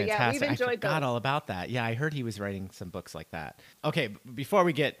 Oh, that's So, yeah, we've fantastic. I enjoyed forgot those. all about that. Yeah, I heard he was writing some books like that. Okay, before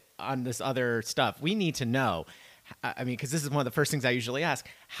we get on this other stuff, we need to know, I mean, because this is one of the first things I usually ask,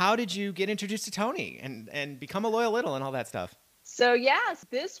 how did you get introduced to Tony and become a loyal little and all that stuff? So yes,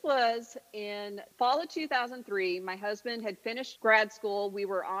 this was in fall of 2003. My husband had finished grad school. We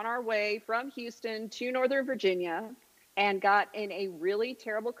were on our way from Houston to Northern Virginia and got in a really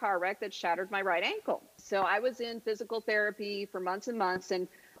terrible car wreck that shattered my right ankle. So I was in physical therapy for months and months, and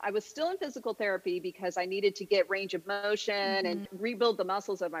I was still in physical therapy because I needed to get range of motion and rebuild the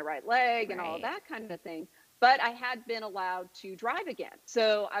muscles of my right leg and all of Right. that kind of thing. But I had been allowed to drive again.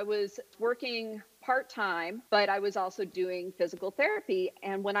 So I was working part-time, but I was also doing physical therapy.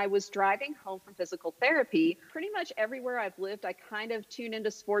 And when I was driving home from physical therapy, pretty much everywhere I've lived, I kind of tune into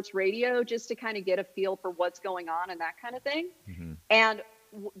sports radio just to kind of get a feel for what's going on and that kind of thing. And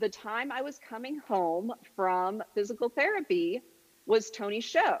the time I was coming home from physical therapy was Tony's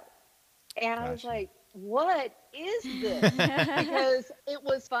show. And I was Gotcha. like, what is this? Because it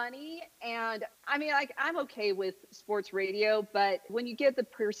was funny. And I mean, like, I'm okay with sports radio, but when you get the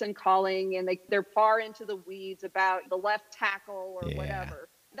person calling and they're far into the weeds about the left tackle or Yeah. whatever,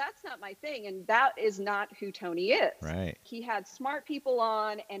 that's not my thing. And that is not who Tony is. Right. He had smart people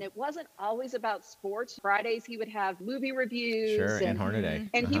on, and it wasn't always about sports. Fridays, he would have movie reviews. Sure, and and Hornaday.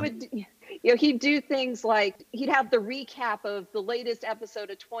 and he would, he'd do things like he'd have the recap of the latest episode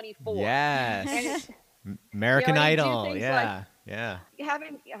of 24. Yes. And American he'd do Idol. things Yeah. Yeah.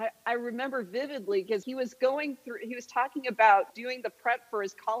 I remember vividly because he was talking about doing the prep for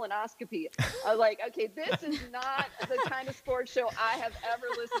his colonoscopy. I was like, okay, this is not the kind of sports show I have ever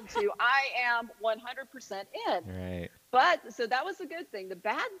listened to. I am 100% in. Right. But so that was the good thing. The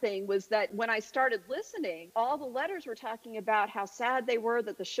bad thing was that when I started listening, all the letters were talking about how sad they were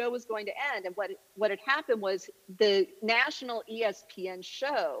that the show was going to end. And what had happened was the national ESPN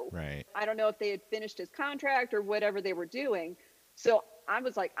show. Right. I don't know if they had finished his contract or whatever they were doing. So I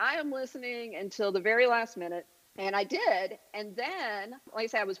was like, I am listening until the very last minute. And I did. And then, like I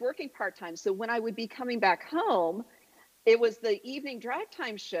said, I was working part-time. So when I would be coming back home, it was the evening drive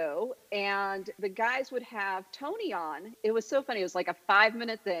time show, and the guys would have Tony on. It was so funny. It was like a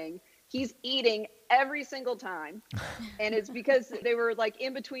 5-minute thing. He's eating every single time. And it's because they were like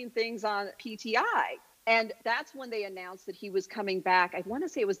in between things on PTI. And that's when they announced that he was coming back. I want to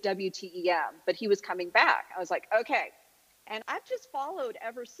say it was WTEM, but he was coming back. I was like, okay. And I've just followed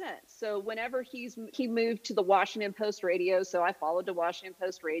ever since. So whenever he moved to the Washington Post radio, so I followed the Washington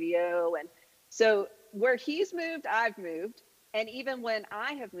Post radio. And so where he's moved, I've moved. And even when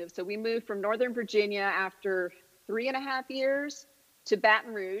I have moved, so we moved from Northern Virginia after 3.5 years to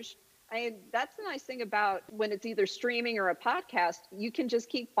Baton Rouge. I mean, that's the nice thing about when it's either streaming or a podcast, you can just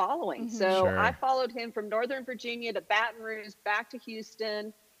keep following. So Sure. I followed him from Northern Virginia to Baton Rouge, back to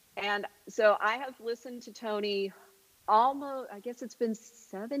Houston. And so I have listened to Tony almost, I guess it's been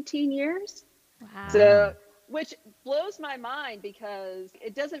 17 years. Wow. So, which blows my mind because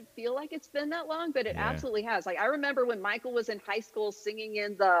it doesn't feel like it's been that long, but it Yeah. absolutely has. Like I remember when Michael was in high school singing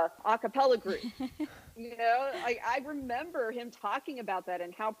in the a cappella group. I remember him talking about that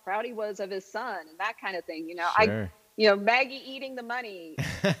and how proud he was of his son and that kind of thing. Sure. Maggie eating the money.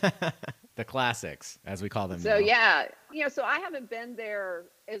 The classics, as we call them So now. yeah, so I haven't been there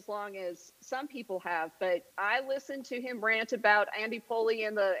as long as some people have, but I listened to him rant about Andy Poley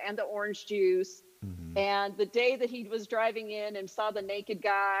and the orange juice. Mm-hmm. And the day that he was driving in and saw the naked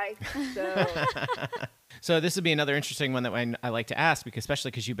guy. So So this would be another interesting one that I like to ask,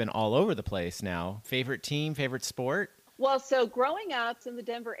 especially because you've been all over the place now. Favorite team, favorite sport? Well, so growing up in the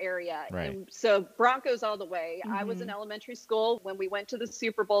Denver area, Right. and so Broncos all the way. I was in elementary school when we went to the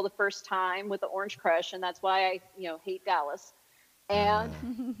Super Bowl the first time with the Orange Crush, and that's why I, hate Dallas.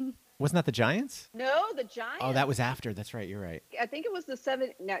 And Wasn't that the Giants? no, the Giants. Oh, that was after. That's right. You're right. I think it was the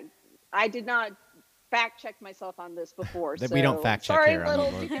seven. No, I did not fact check myself on this before. That so we don't fact check sorry, here on the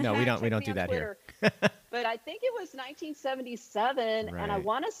Littles, Lord. you can No, we fact don't- we check don't me do on that here. Twitter. But I think it was 1977, and I Right.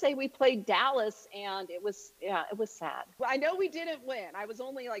 want to say we played Dallas, and it was sad. Well, I know we didn't win. I was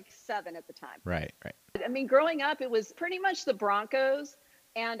only like 7 at the time. Right. I mean, growing up, it was pretty much the Broncos,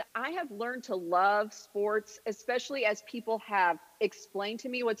 and I have learned to love sports, especially as people have explained to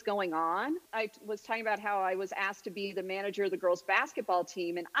me what's going on. I was talking about how I was asked to be the manager of the girls' basketball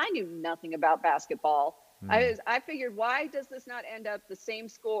team, and I knew nothing about basketball. I figured, why does this not end up the same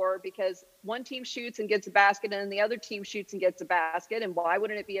score? Because one team shoots and gets a basket and the other team shoots and gets a basket. And why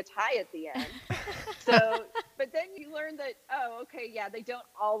wouldn't it be a tie at the end? But then you learn that, they don't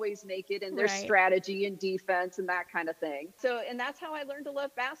always make it, and there's Right. strategy and defense and that kind of thing. And that's how I learned to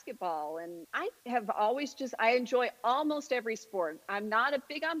love basketball. And I have always I enjoy almost every sport. I'm not a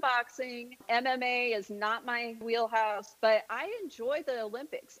big on boxing. MMA is not my wheelhouse, but I enjoy the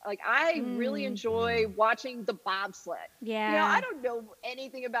Olympics. Like I really enjoy watching the bobsled. Yeah. I don't know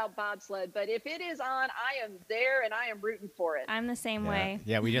anything about bobsled, but if it is on, I am there and I am rooting for it. I'm the same way.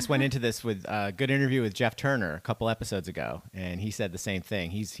 Yeah, we just went into this with a good interview with Jeff Turner a couple episodes ago, and he said the same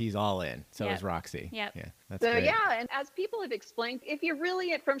thing. He's all in. So Yep. is Roxy. Yep. Yeah, that's So great. yeah, and as people have explained, if you're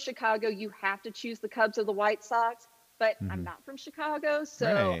really from Chicago, you have to choose the Cubs or the White Sox. But I'm not from Chicago,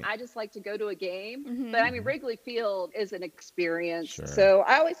 so Right. I just like to go to a game. Mhm. But I mean, Wrigley Field is an experience. Sure. So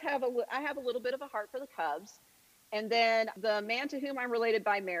I always have I have a little bit of a heart for the Cubs. And then the man to whom I'm related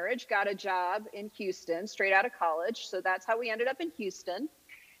by marriage got a job in Houston straight out of college. So that's how we ended up in Houston.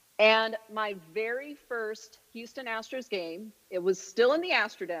 And my very first Houston Astros game, it was still in the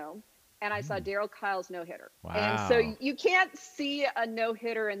Astrodome, and I saw Darryl Kyle's no-hitter. And so Wow. you can't see a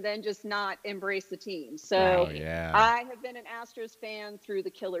no-hitter and then just not embrace the team. So Oh, yeah. I have been an Astros fan through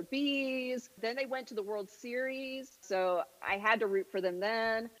the Killer Bees. Then they went to the World Series, so I had to root for them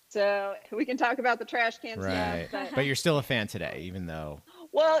then. So we can talk about the trash can Right. stuff. But you're still a fan today, even though.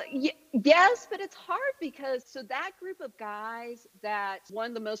 Well, yes, but it's hard because that group of guys that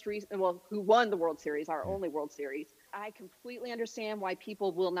won the most recent, who won the World Series, our only World Series, I completely understand why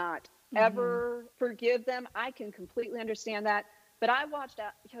people will not ever forgive them. I can completely understand that. But I watched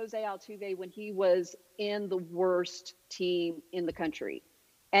Jose Altuve when he was in the worst team in the country,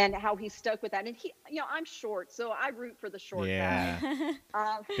 and how he stuck with that. And he, I'm short, so I root for the short Yeah.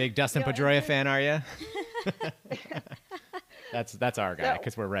 guy. Big Dustin and Pedroia just- fan, are you? That's our guy, No.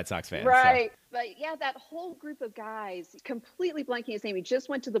 because we're Red Sox fans. so. Right. But yeah, that whole group of guys, completely blanking his name. He just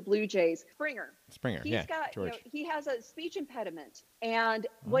went to the Blue Jays. Springer. Springer, He's yeah. got, George. he has a speech impediment. And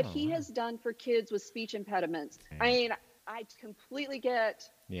what he has done for kids with speech impediments, I mean, I completely get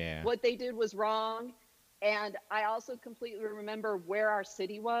Yeah. what they did was wrong. And I also completely remember where our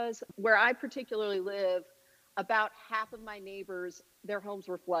city was, where I particularly live. About half of my neighbors, their homes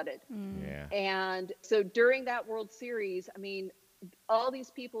were flooded. Yeah. And so during that World Series, I mean, all these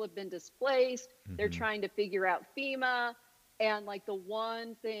people have been displaced. They're trying to figure out FEMA. And like the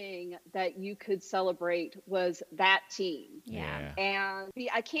one thing that you could celebrate was that team. Yeah. And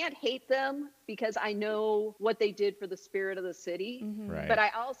I can't hate them because I know what they did for the spirit of the city. Right. But I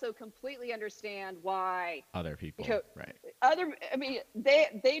also completely understand why Other people. Right.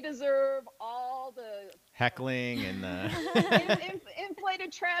 they deserve all the Heckling and the.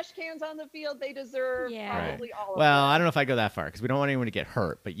 inflated trash cans on the field. They deserve Yeah. probably all of Well, them. I don't know if I go that far, because we don't want anyone to get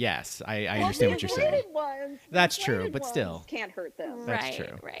hurt. But yes, I Well, understand the what you're saying. inflated ones, the That's true, inflated but ones still. can't hurt them. That's Right.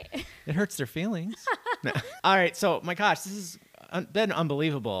 true. Right. It hurts their feelings. No. All right, so my gosh, this has been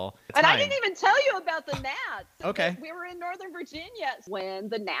unbelievable. And I Time. didn't even tell you about the Nats. Okay. We were in Northern Virginia when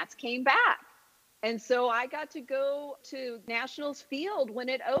the Nats came back. And so I got to go to Nationals Field when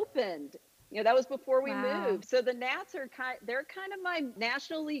it opened. That was before we Wow. moved. So the Nats they're kind of my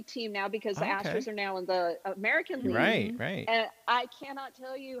National League team now because the Okay. Astros are now in the American League. Right, right. And I cannot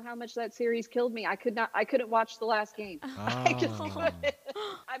tell you how much that series killed me. I couldn't watch the last game. I just Oh. couldn't.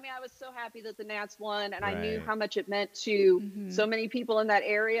 I mean, I was so happy that the Nats won, and I knew Right. how much it meant to so many people in that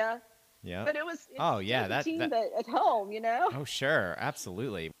area. Yeah. But it was Oh, yeah, a team that at home, Oh, sure.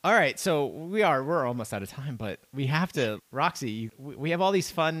 Absolutely. All right. So we're almost out of time, but we have to, Roxy, we have all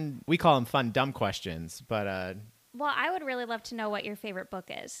these fun, we call them fun, dumb questions, but, Well, I would really love to know what your favorite book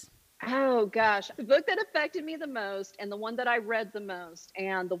is. Oh gosh, the book that affected me the most, and the one that I read the most,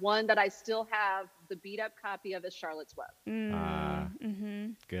 and the one that I still have the beat up copy of is Charlotte's Web.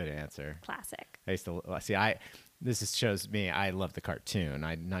 good answer. Classic. I used to see. Shows me I love the cartoon.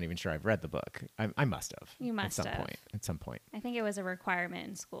 I'm not even sure I've read the book. I must have. You must at some have. point. At some point. I think it was a requirement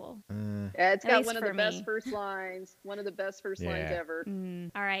in school. Yeah, it's At got least one of for the best me. first lines, one of the best first lines Yeah. ever.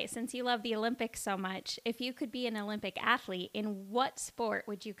 All right, since you love the Olympics so much, if you could be an Olympic athlete, in what sport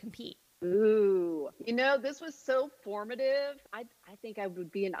would you compete? Ooh, this was so formative. I think I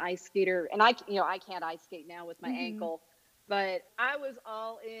would be an ice skater, and I can't ice skate now with my ankle, but I was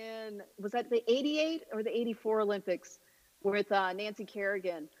all in. Was that the '88 or the '84 Olympics with Nancy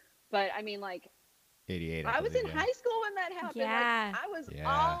Kerrigan? But I mean, like, 88. I was in believe, yeah. high school when that happened. Yeah. Like, I was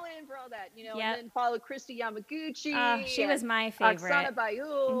Yeah. all in for all that, Yep. and then followed Christy Yamaguchi. Oh, she was and my favorite. Oksana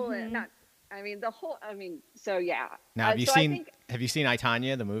Bayul, and so yeah. Now, have you so seen I think have you seen I,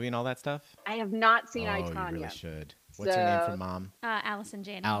 Tonya, the movie and all that stuff? I have not seen Oh, I, you Tonya. really should. What's her name So- from Mom? Allison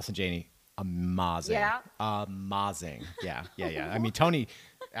Janney. Allison Janney. Amazing. Yeah. Amazing. Yeah. I mean, Tony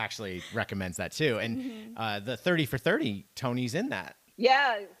actually recommends that too. And the 30 for 30, Tony's in that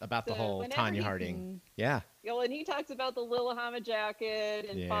Yeah. about the so whole whenever Tanya he- Harding. Yeah. And he talks about the Lillehammer jacket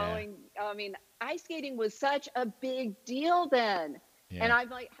and Yeah. following. I mean, ice skating was such a big deal then. Yeah. And I'm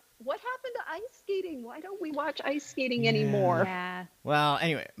like, what happened to ice skating? Why don't we watch ice skating anymore? Yeah. Well,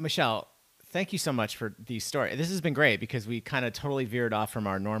 anyway, Michelle, thank you so much for these stories. This has been great because we kind of totally veered off from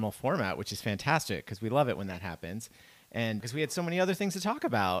our normal format, which is fantastic because we love it when that happens. And because we had so many other things to talk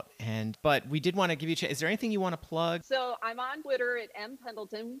about. But we did want to give you a chance. Is there anything you want to plug? So I'm on Twitter at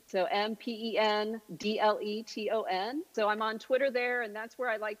mpendleton. So MPENDLETON. So I'm on Twitter there, and that's where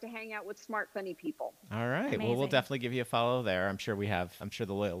I like to hang out with smart, funny people. All right. Well, we'll Amazing. definitely give you a follow there. I'm sure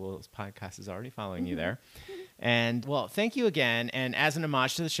the Loyal Littles podcast is already following you there. And well, thank you again. And as an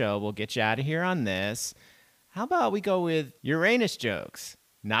homage to the show, we'll get you out of here on this. How about we go with Uranus jokes?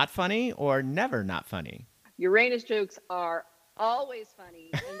 Not funny or never not funny? Uranus jokes are always funny,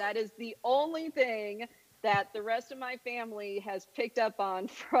 and that is the only thing that the rest of my family has picked up on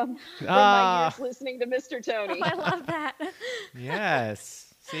from my years listening to Mr. Tony. Oh, I love that. Yes.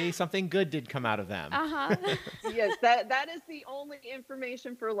 See, something good did come out of them. Yes, that is the only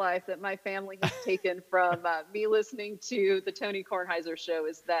information for life that my family has taken from me listening to the Tony Kornheiser show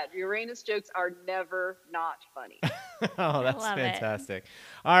is that Uranus jokes are never not funny. Oh, that's love it. fantastic.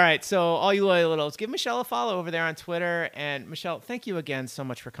 All right. So all you loyal littles, give Michelle a follow over there on Twitter. And Michelle, thank you again so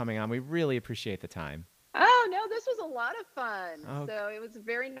much for coming on. We really appreciate the time. Oh, no, this was a lot of fun. Oh. So it was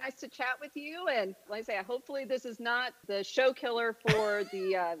very nice to chat with you. And like I say, hopefully this is not the show killer for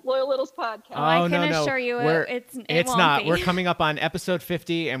the Loyal Littles podcast. Oh, I can assure you it won't not. be. We're coming up on episode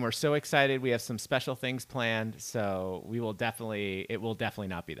 50 and we're so excited. We have some special things planned. So it will definitely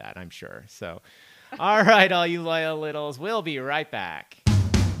not be that, I'm sure. So, all right, all you loyal littles, we'll be right back.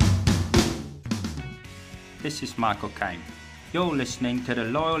 This is Michael Caine. You're listening to the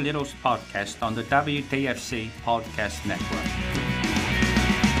Loyal Littles podcast on the WTFC Podcast Network.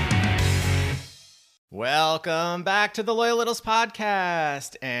 Welcome back to the Loyal Littles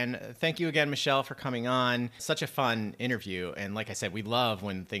podcast. And thank you again, Michelle, for coming on. Such a fun interview. And like I said, we love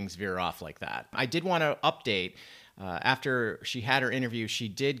when things veer off like that. I did want to update. After she had her interview, she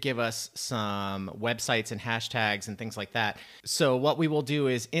did give us some websites and hashtags and things like that. So what we will do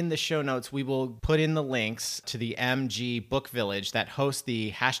is in the show notes, we will put in the links to the MG Book Village that hosts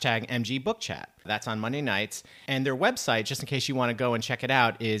the hashtag MG Book Chat. That's on Monday nights. And their website, just in case you want to go and check it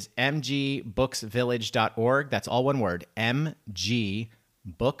out, is mgbooksvillage.org. That's all one word,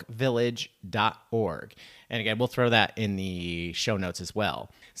 mgbookvillage.org. And again, we'll throw that in the show notes as well.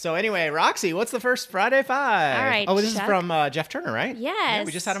 So anyway, Roxy, what's the first Friday Five? All right, Oh, this Chuck. is from Jeff Turner, right? Yes. Yeah,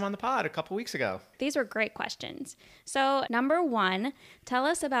 we just had him on the pod a couple weeks ago. These were great questions. So, number 1, tell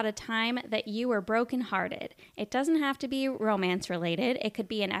us about a time that you were brokenhearted. It doesn't have to be romance related. It could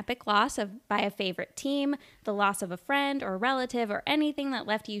be an epic loss by a favorite team, the loss of a friend or relative, or anything that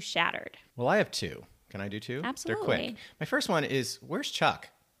left you shattered. Well, I have two. Can I do two? Absolutely. They're quick. My first one is, where's Chuck?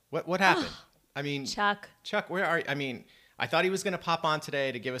 What happened? I mean, Chuck, where are you? I mean, I thought he was going to pop on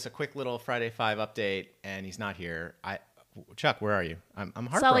today to give us a quick little Friday 5 update, and he's not here. Chuck, where are you? I'm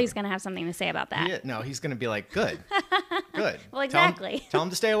heartbroken. Sully's going to have something to say about that. No, he's going to be like, good. Well, exactly. Tell him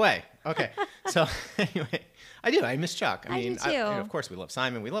to stay away. Okay. So anyway, I miss Chuck. I do too. Of course, we love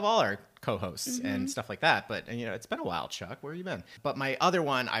Simon. We love all our co-hosts and stuff like that. But it's been a while, Chuck. Where have you been? But my other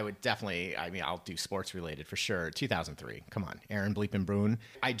one, I would definitely. I'll do sports related for sure. 2003. Come on, Aaron Bleepin Bruin.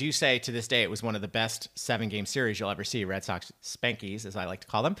 I do say to this day it was one of the best 7-game series you'll ever see. Red Sox Spankies, as I like to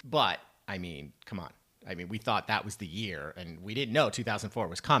call them. But I mean, come on. I mean, we thought that was the year, and we didn't know 2004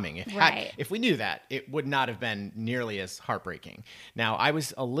 was coming. If we knew that, it would not have been nearly as heartbreaking. Now, I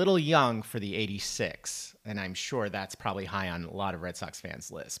was a little young for the 86, and I'm sure that's probably high on a lot of Red Sox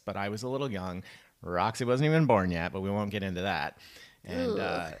fans' lists, but I was a little young. Roxy wasn't even born yet, but we won't get into that. And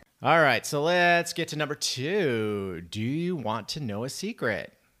all right, so let's get to number 2. Do you want to know a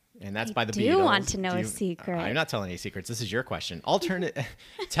secret? And that's by the Beatles. Do you want to know a secret? I'm not telling any secrets. This is your question.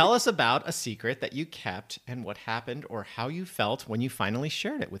 Tell us about a secret that you kept and what happened or how you felt when you finally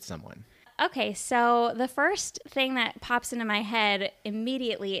shared it with someone. Okay, so the first thing that pops into my head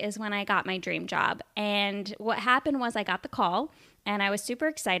immediately is when I got my dream job. And what happened was I got the call and I was super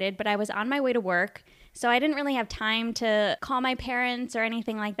excited, but I was on my way to work. So I didn't really have time to call my parents or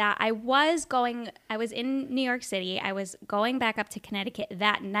anything like that. I was in New York City. I was going back up to Connecticut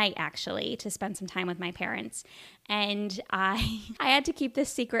that night, actually, to spend some time with my parents. And I had to keep this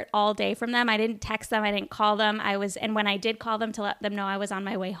secret all day from them. I didn't text them. I didn't call them. And when I did call them to let them know I was on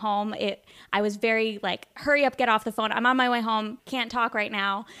my way home, I was very like, hurry up, get off the phone. I'm on my way home. Can't talk right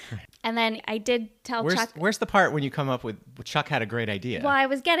now. And then I did tell Chuck. Where's the part when you come up with Chuck had a great idea? Well, I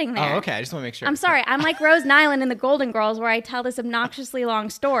was getting there. Oh, okay. I just want to make sure. I'm sorry. I'm like Rose Nyland in The Golden Girls where I tell this obnoxiously long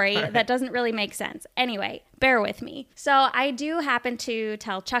story that doesn't really make sense. Anyway, bear with me. So I do happen to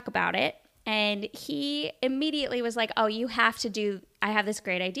tell Chuck about it. And he immediately was like, oh, I have this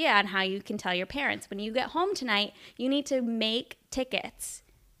great idea on how you can tell your parents. When you get home tonight, you need to make tickets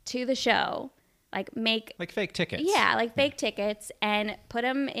to the show. Like fake tickets. Yeah, like fake tickets and put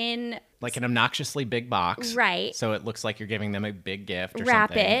them in like an obnoxiously big box. Right. So it looks like you're giving them a big gift or Wrap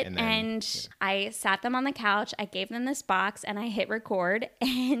something. it. And I sat them on the couch. I gave them this box and I hit record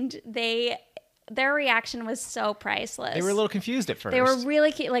and their reaction was so priceless. They were a little confused at first. They were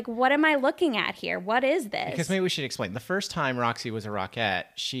really like, what am I looking at here? What is this? Because maybe we should explain. The first time Roxy was a Rockette,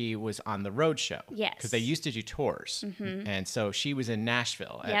 she was on the road show. Yes. Because they used to do tours. Mm-hmm. And so she was in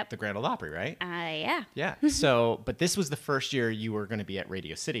Nashville at the Grand Ole Opry, right? Yeah. Yeah. So, but this was the first year you were going to be at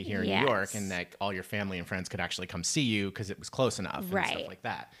Radio City here in New York, and that all your family and friends could actually come see you because it was close enough and stuff like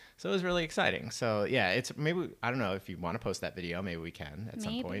that. So it was really exciting. So yeah, it's maybe, I don't know if you want to post that video, maybe we can at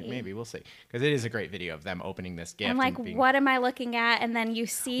some point. Maybe we'll see. Because it is a great video of them opening this gift. And like, what am I looking at? And then you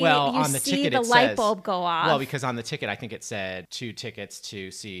see, the light bulb go off. Well, because on the ticket, I think it said 2 tickets to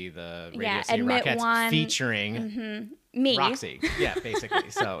see the Radio City admit Rockettes one. featuring me. Roxy. Yeah,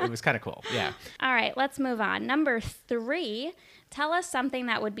 basically. So it was kind of cool. Yeah. All right, let's move on. Number 3, tell us something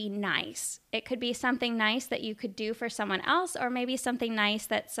that would be nice. It could be something nice that you could do for someone else, or maybe something nice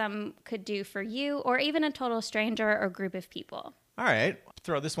that some could do for you, or even a total stranger or group of people. All right.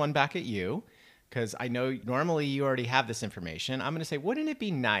 Throw this one back at you, because I know normally you already have this information. I'm going to say, wouldn't it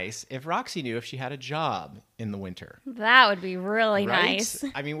be nice if Roxy knew if she had a job in the winter? That would be really nice.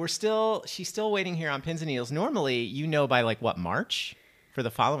 I mean, she's still waiting here on pins and needles. Normally, by like what, March? For the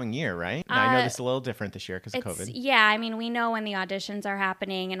following year, right? Now, I know this is a little different this year because of COVID. Yeah, I mean, we know when the auditions are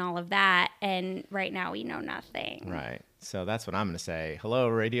happening and all of that, and right now we know nothing. Right. So that's what I'm going to say. Hello,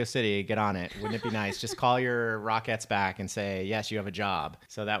 Radio City, get on it. Wouldn't it be nice? Just call your Rockettes back and say, yes, you have a job.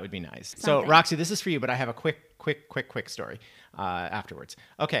 So that would be nice. So, Roxy, this is for you, but I have a quick story afterwards.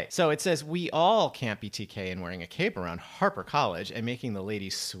 Okay, so it says, we all can't be TK and wearing a cape around Harper College and making the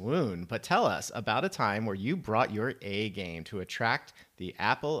ladies swoon, but tell us about a time where you brought your A game to attract the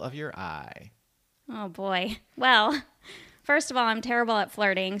apple of your eye. Oh, boy. Well, first of all, I'm terrible at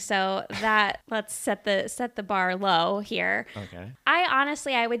flirting, so let's set the bar low here. Okay.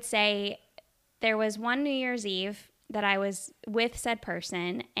 I would say there was one New Year's Eve that I was with said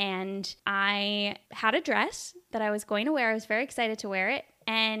person, and I had a dress that I was going to wear. I was very excited to wear it,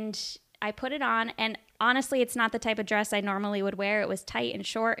 and I put it on, and honestly, it's not the type of dress I normally would wear. It was tight and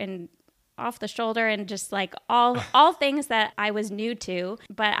short and off the shoulder and just like all things that I was new to,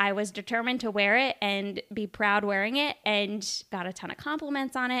 but I was determined to wear it and be proud wearing it, and got a ton of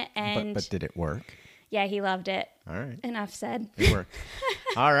compliments on it. And but did it work? Yeah, he loved it. All right. Enough said. Good work.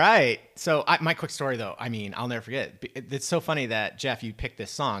 All right. So my quick story, though, I mean, I'll never forget. It's so funny that, Jeff, you picked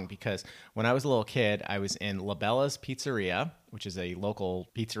this song because when I was a little kid, I was in La Bella's Pizzeria, which is a local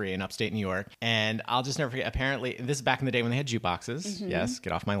pizzeria in upstate New York. And I'll just never forget, apparently, this is back in the day when they had jukeboxes. Mm-hmm. Yes,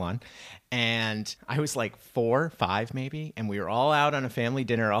 get off my lawn. And I was like 4, 5 maybe. And we were all out on a family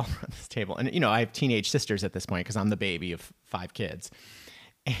dinner all around this table. And, you know, I have teenage sisters at this point because I'm the baby of 5 kids.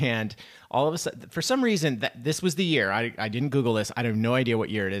 And all of a sudden, for some reason, this was the year. I didn't Google this. I have no idea what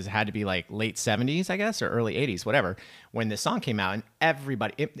year it is. It had to be like late 70s, I guess, or early 80s, whatever, when this song came out. And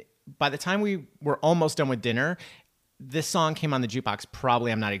everybody, by the time we were almost done with dinner, this song came on the jukebox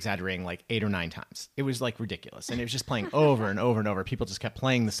probably, I'm not exaggerating, like 8 or 9 times. It was like ridiculous. And it was just playing over and over and over. People just kept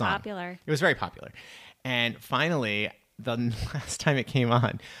playing the song. Popular. It was very popular. And finally, the last time it came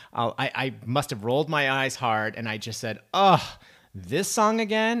on, I must have rolled my eyes hard and I just said, oh, this song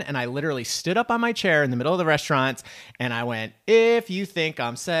again? And I literally stood up on my chair in the middle of the restaurant and I went, if you think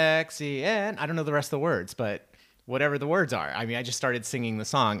I'm sexy, and I don't know the rest of the words, but whatever the words are. I mean, I just started singing the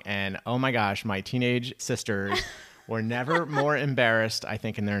song and oh my gosh, my teenage sisters were never more embarrassed, I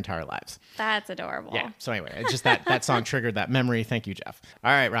think, in their entire lives. That's adorable. Yeah. So anyway, it's just that song triggered that memory. Thank you, Jeff.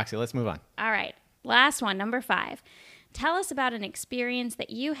 All right, Roxy, let's move on. All right. Last one, number 5. Tell us about an experience that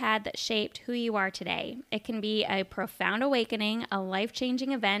you had that shaped who you are today. It can be a profound awakening, a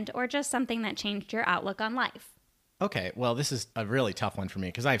life-changing event, or just something that changed your outlook on life. Okay, well, this is a really tough one for me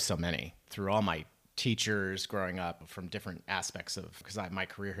because I have so many through all my teachers growing up from different aspects of, because my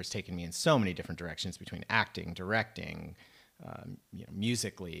career has taken me in so many different directions between acting, directing,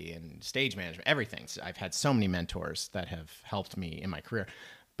 musically and stage management, everything. So I've had so many mentors that have helped me in my career.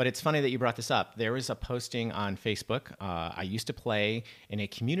 But it's funny that you brought this up. There was a posting on Facebook. I used to play in a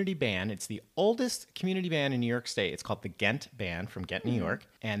community band. It's the oldest community band in New York State. It's called the Ghent Band from Ghent, New York.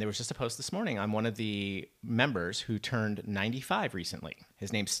 And there was just a post this morning on one of the members who turned 95 recently.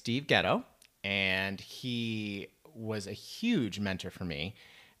 His name's Steve Ghetto, and he was a huge mentor for me.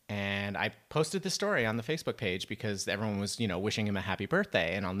 And I posted the story on the Facebook page because everyone was, wishing him a happy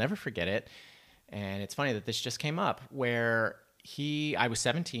birthday, and I'll never forget it. And it's funny that this just came up where I was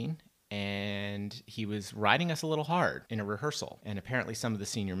 17 and he was riding us a little hard in a rehearsal. And apparently some of the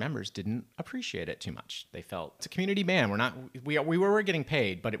senior members didn't appreciate it too much. They felt it's a community band. We were getting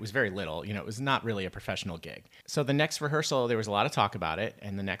paid, but it was very little. It was not really a professional gig. So the next rehearsal, there was a lot of talk about it.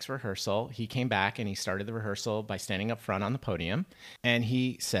 And the next rehearsal, he came back and he started the rehearsal by standing up front on the podium. And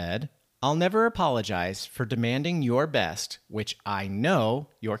he said, "I'll never apologize for demanding your best, which I know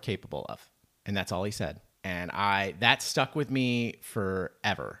you're capable of." And that's all he said. And that stuck with me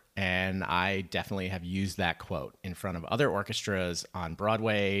forever. And I definitely have used that quote in front of other orchestras on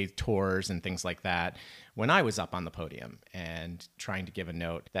Broadway tours and things like that when I was up on the podium and trying to give a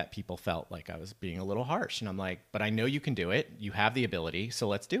note that people felt like I was being a little harsh. And I'm like, but I know you can do it. You have the ability, so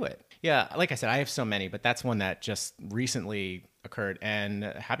let's do it. Yeah, like I said, I have so many, but that's one that just recently occurred. And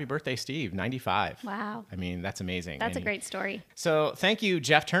happy birthday, Steve, 95. Wow. I mean, that's amazing. That's a great story. So thank you,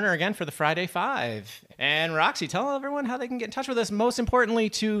 Jeff Turner, again for the Friday 5. And Roxy, tell everyone how they can get in touch with us. Most importantly,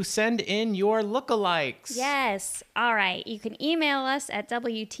 to send in your lookalikes. Yes. All right. You can email us at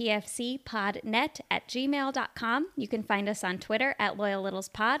WTFCpodnet@gmail.com. You can find us on Twitter at Loyal Littles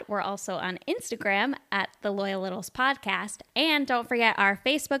Pod. We're also on Instagram at The Loyal Littles Podcast. And don't forget our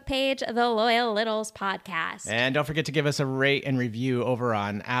Facebook page, The Loyal Littles Podcast. And don't forget to give us a rate and review over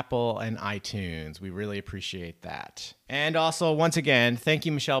on Apple and iTunes. We really appreciate that. And also, once again, thank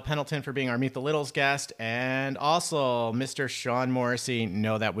you, Michelle Pendleton, for being our Meet the Littles guest. And also, Mr. Sean Morrissey,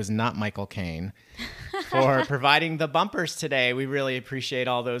 no, that was not Michael Caine, for providing the bumpers today. We really appreciate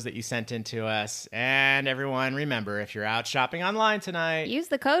all those that you sent in to us. And everyone, remember, if you're out shopping online tonight, use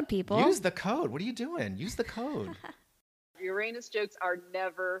the code, people. Use the code. What are you doing? Use the code. Uranus jokes are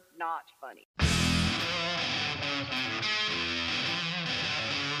never not funny.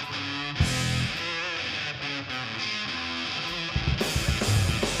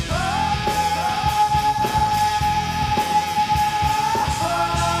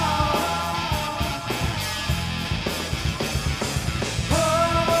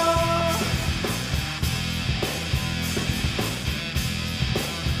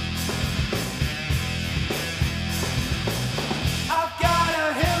 I've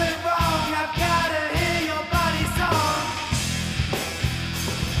gotta hear it wrong. I've gotta hear your body song.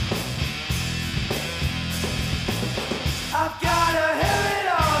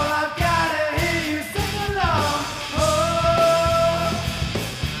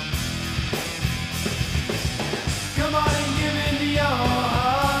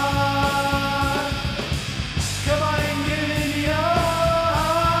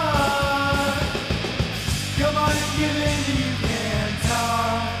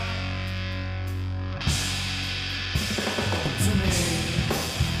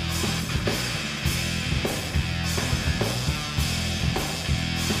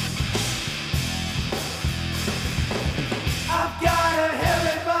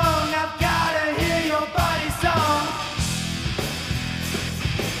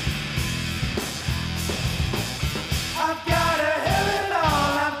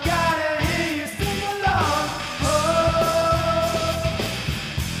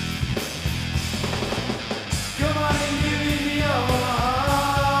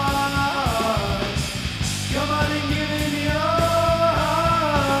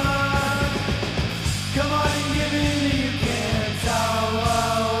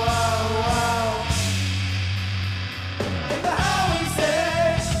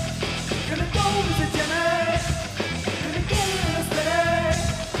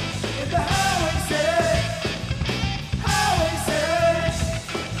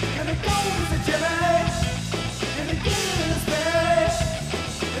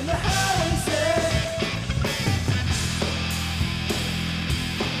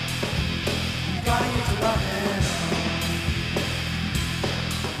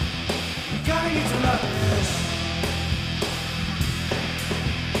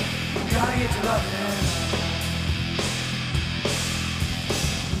 your loving.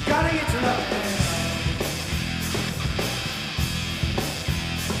 Gotta get your loving.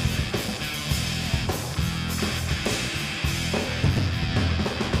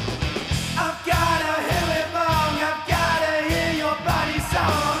 I've gotta hear it long, I've gotta hear your body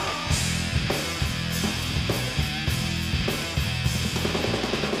song.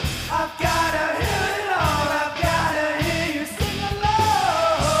 I've gotta hear it all, I've gotta hear you sing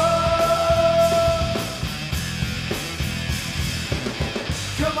along.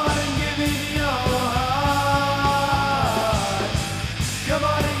 Come on and give me your heart. Come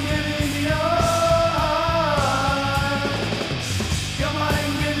on and give me your heart. Come on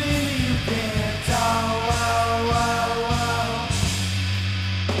and give me you can't talk. Wow, wow, wow.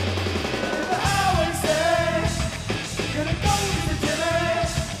 If the highway says gonna go to the Jimmy,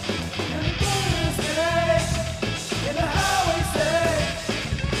 gonna go to the city. If the highway says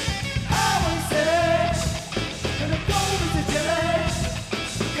gonna go to the Jimmy,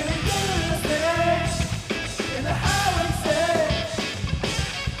 gonna go to the city. If the highway says,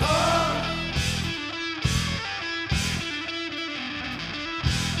 oh.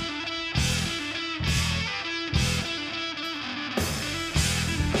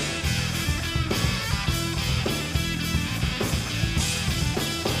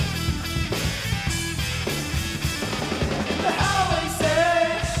 The highway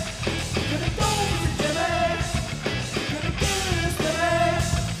says, gonna go with the Jimmy, gonna get to the city.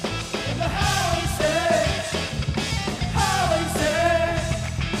 And the highway says,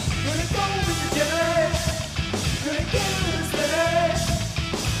 gonna go with the Jimmy, gonna get to the city.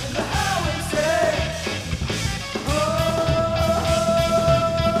 And the highway says, oh,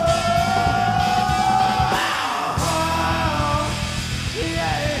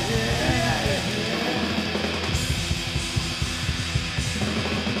 yeah, yeah, yeah.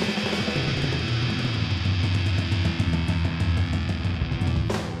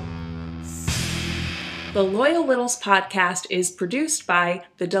 The Loyal Littles podcast is produced by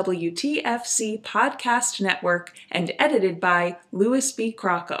the WTFC Podcast Network and edited by Louis B.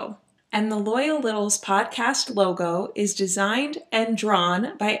 Crocco. And the Loyal Littles podcast logo is designed and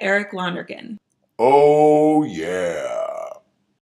drawn by Eric Lonergan. Oh, yeah.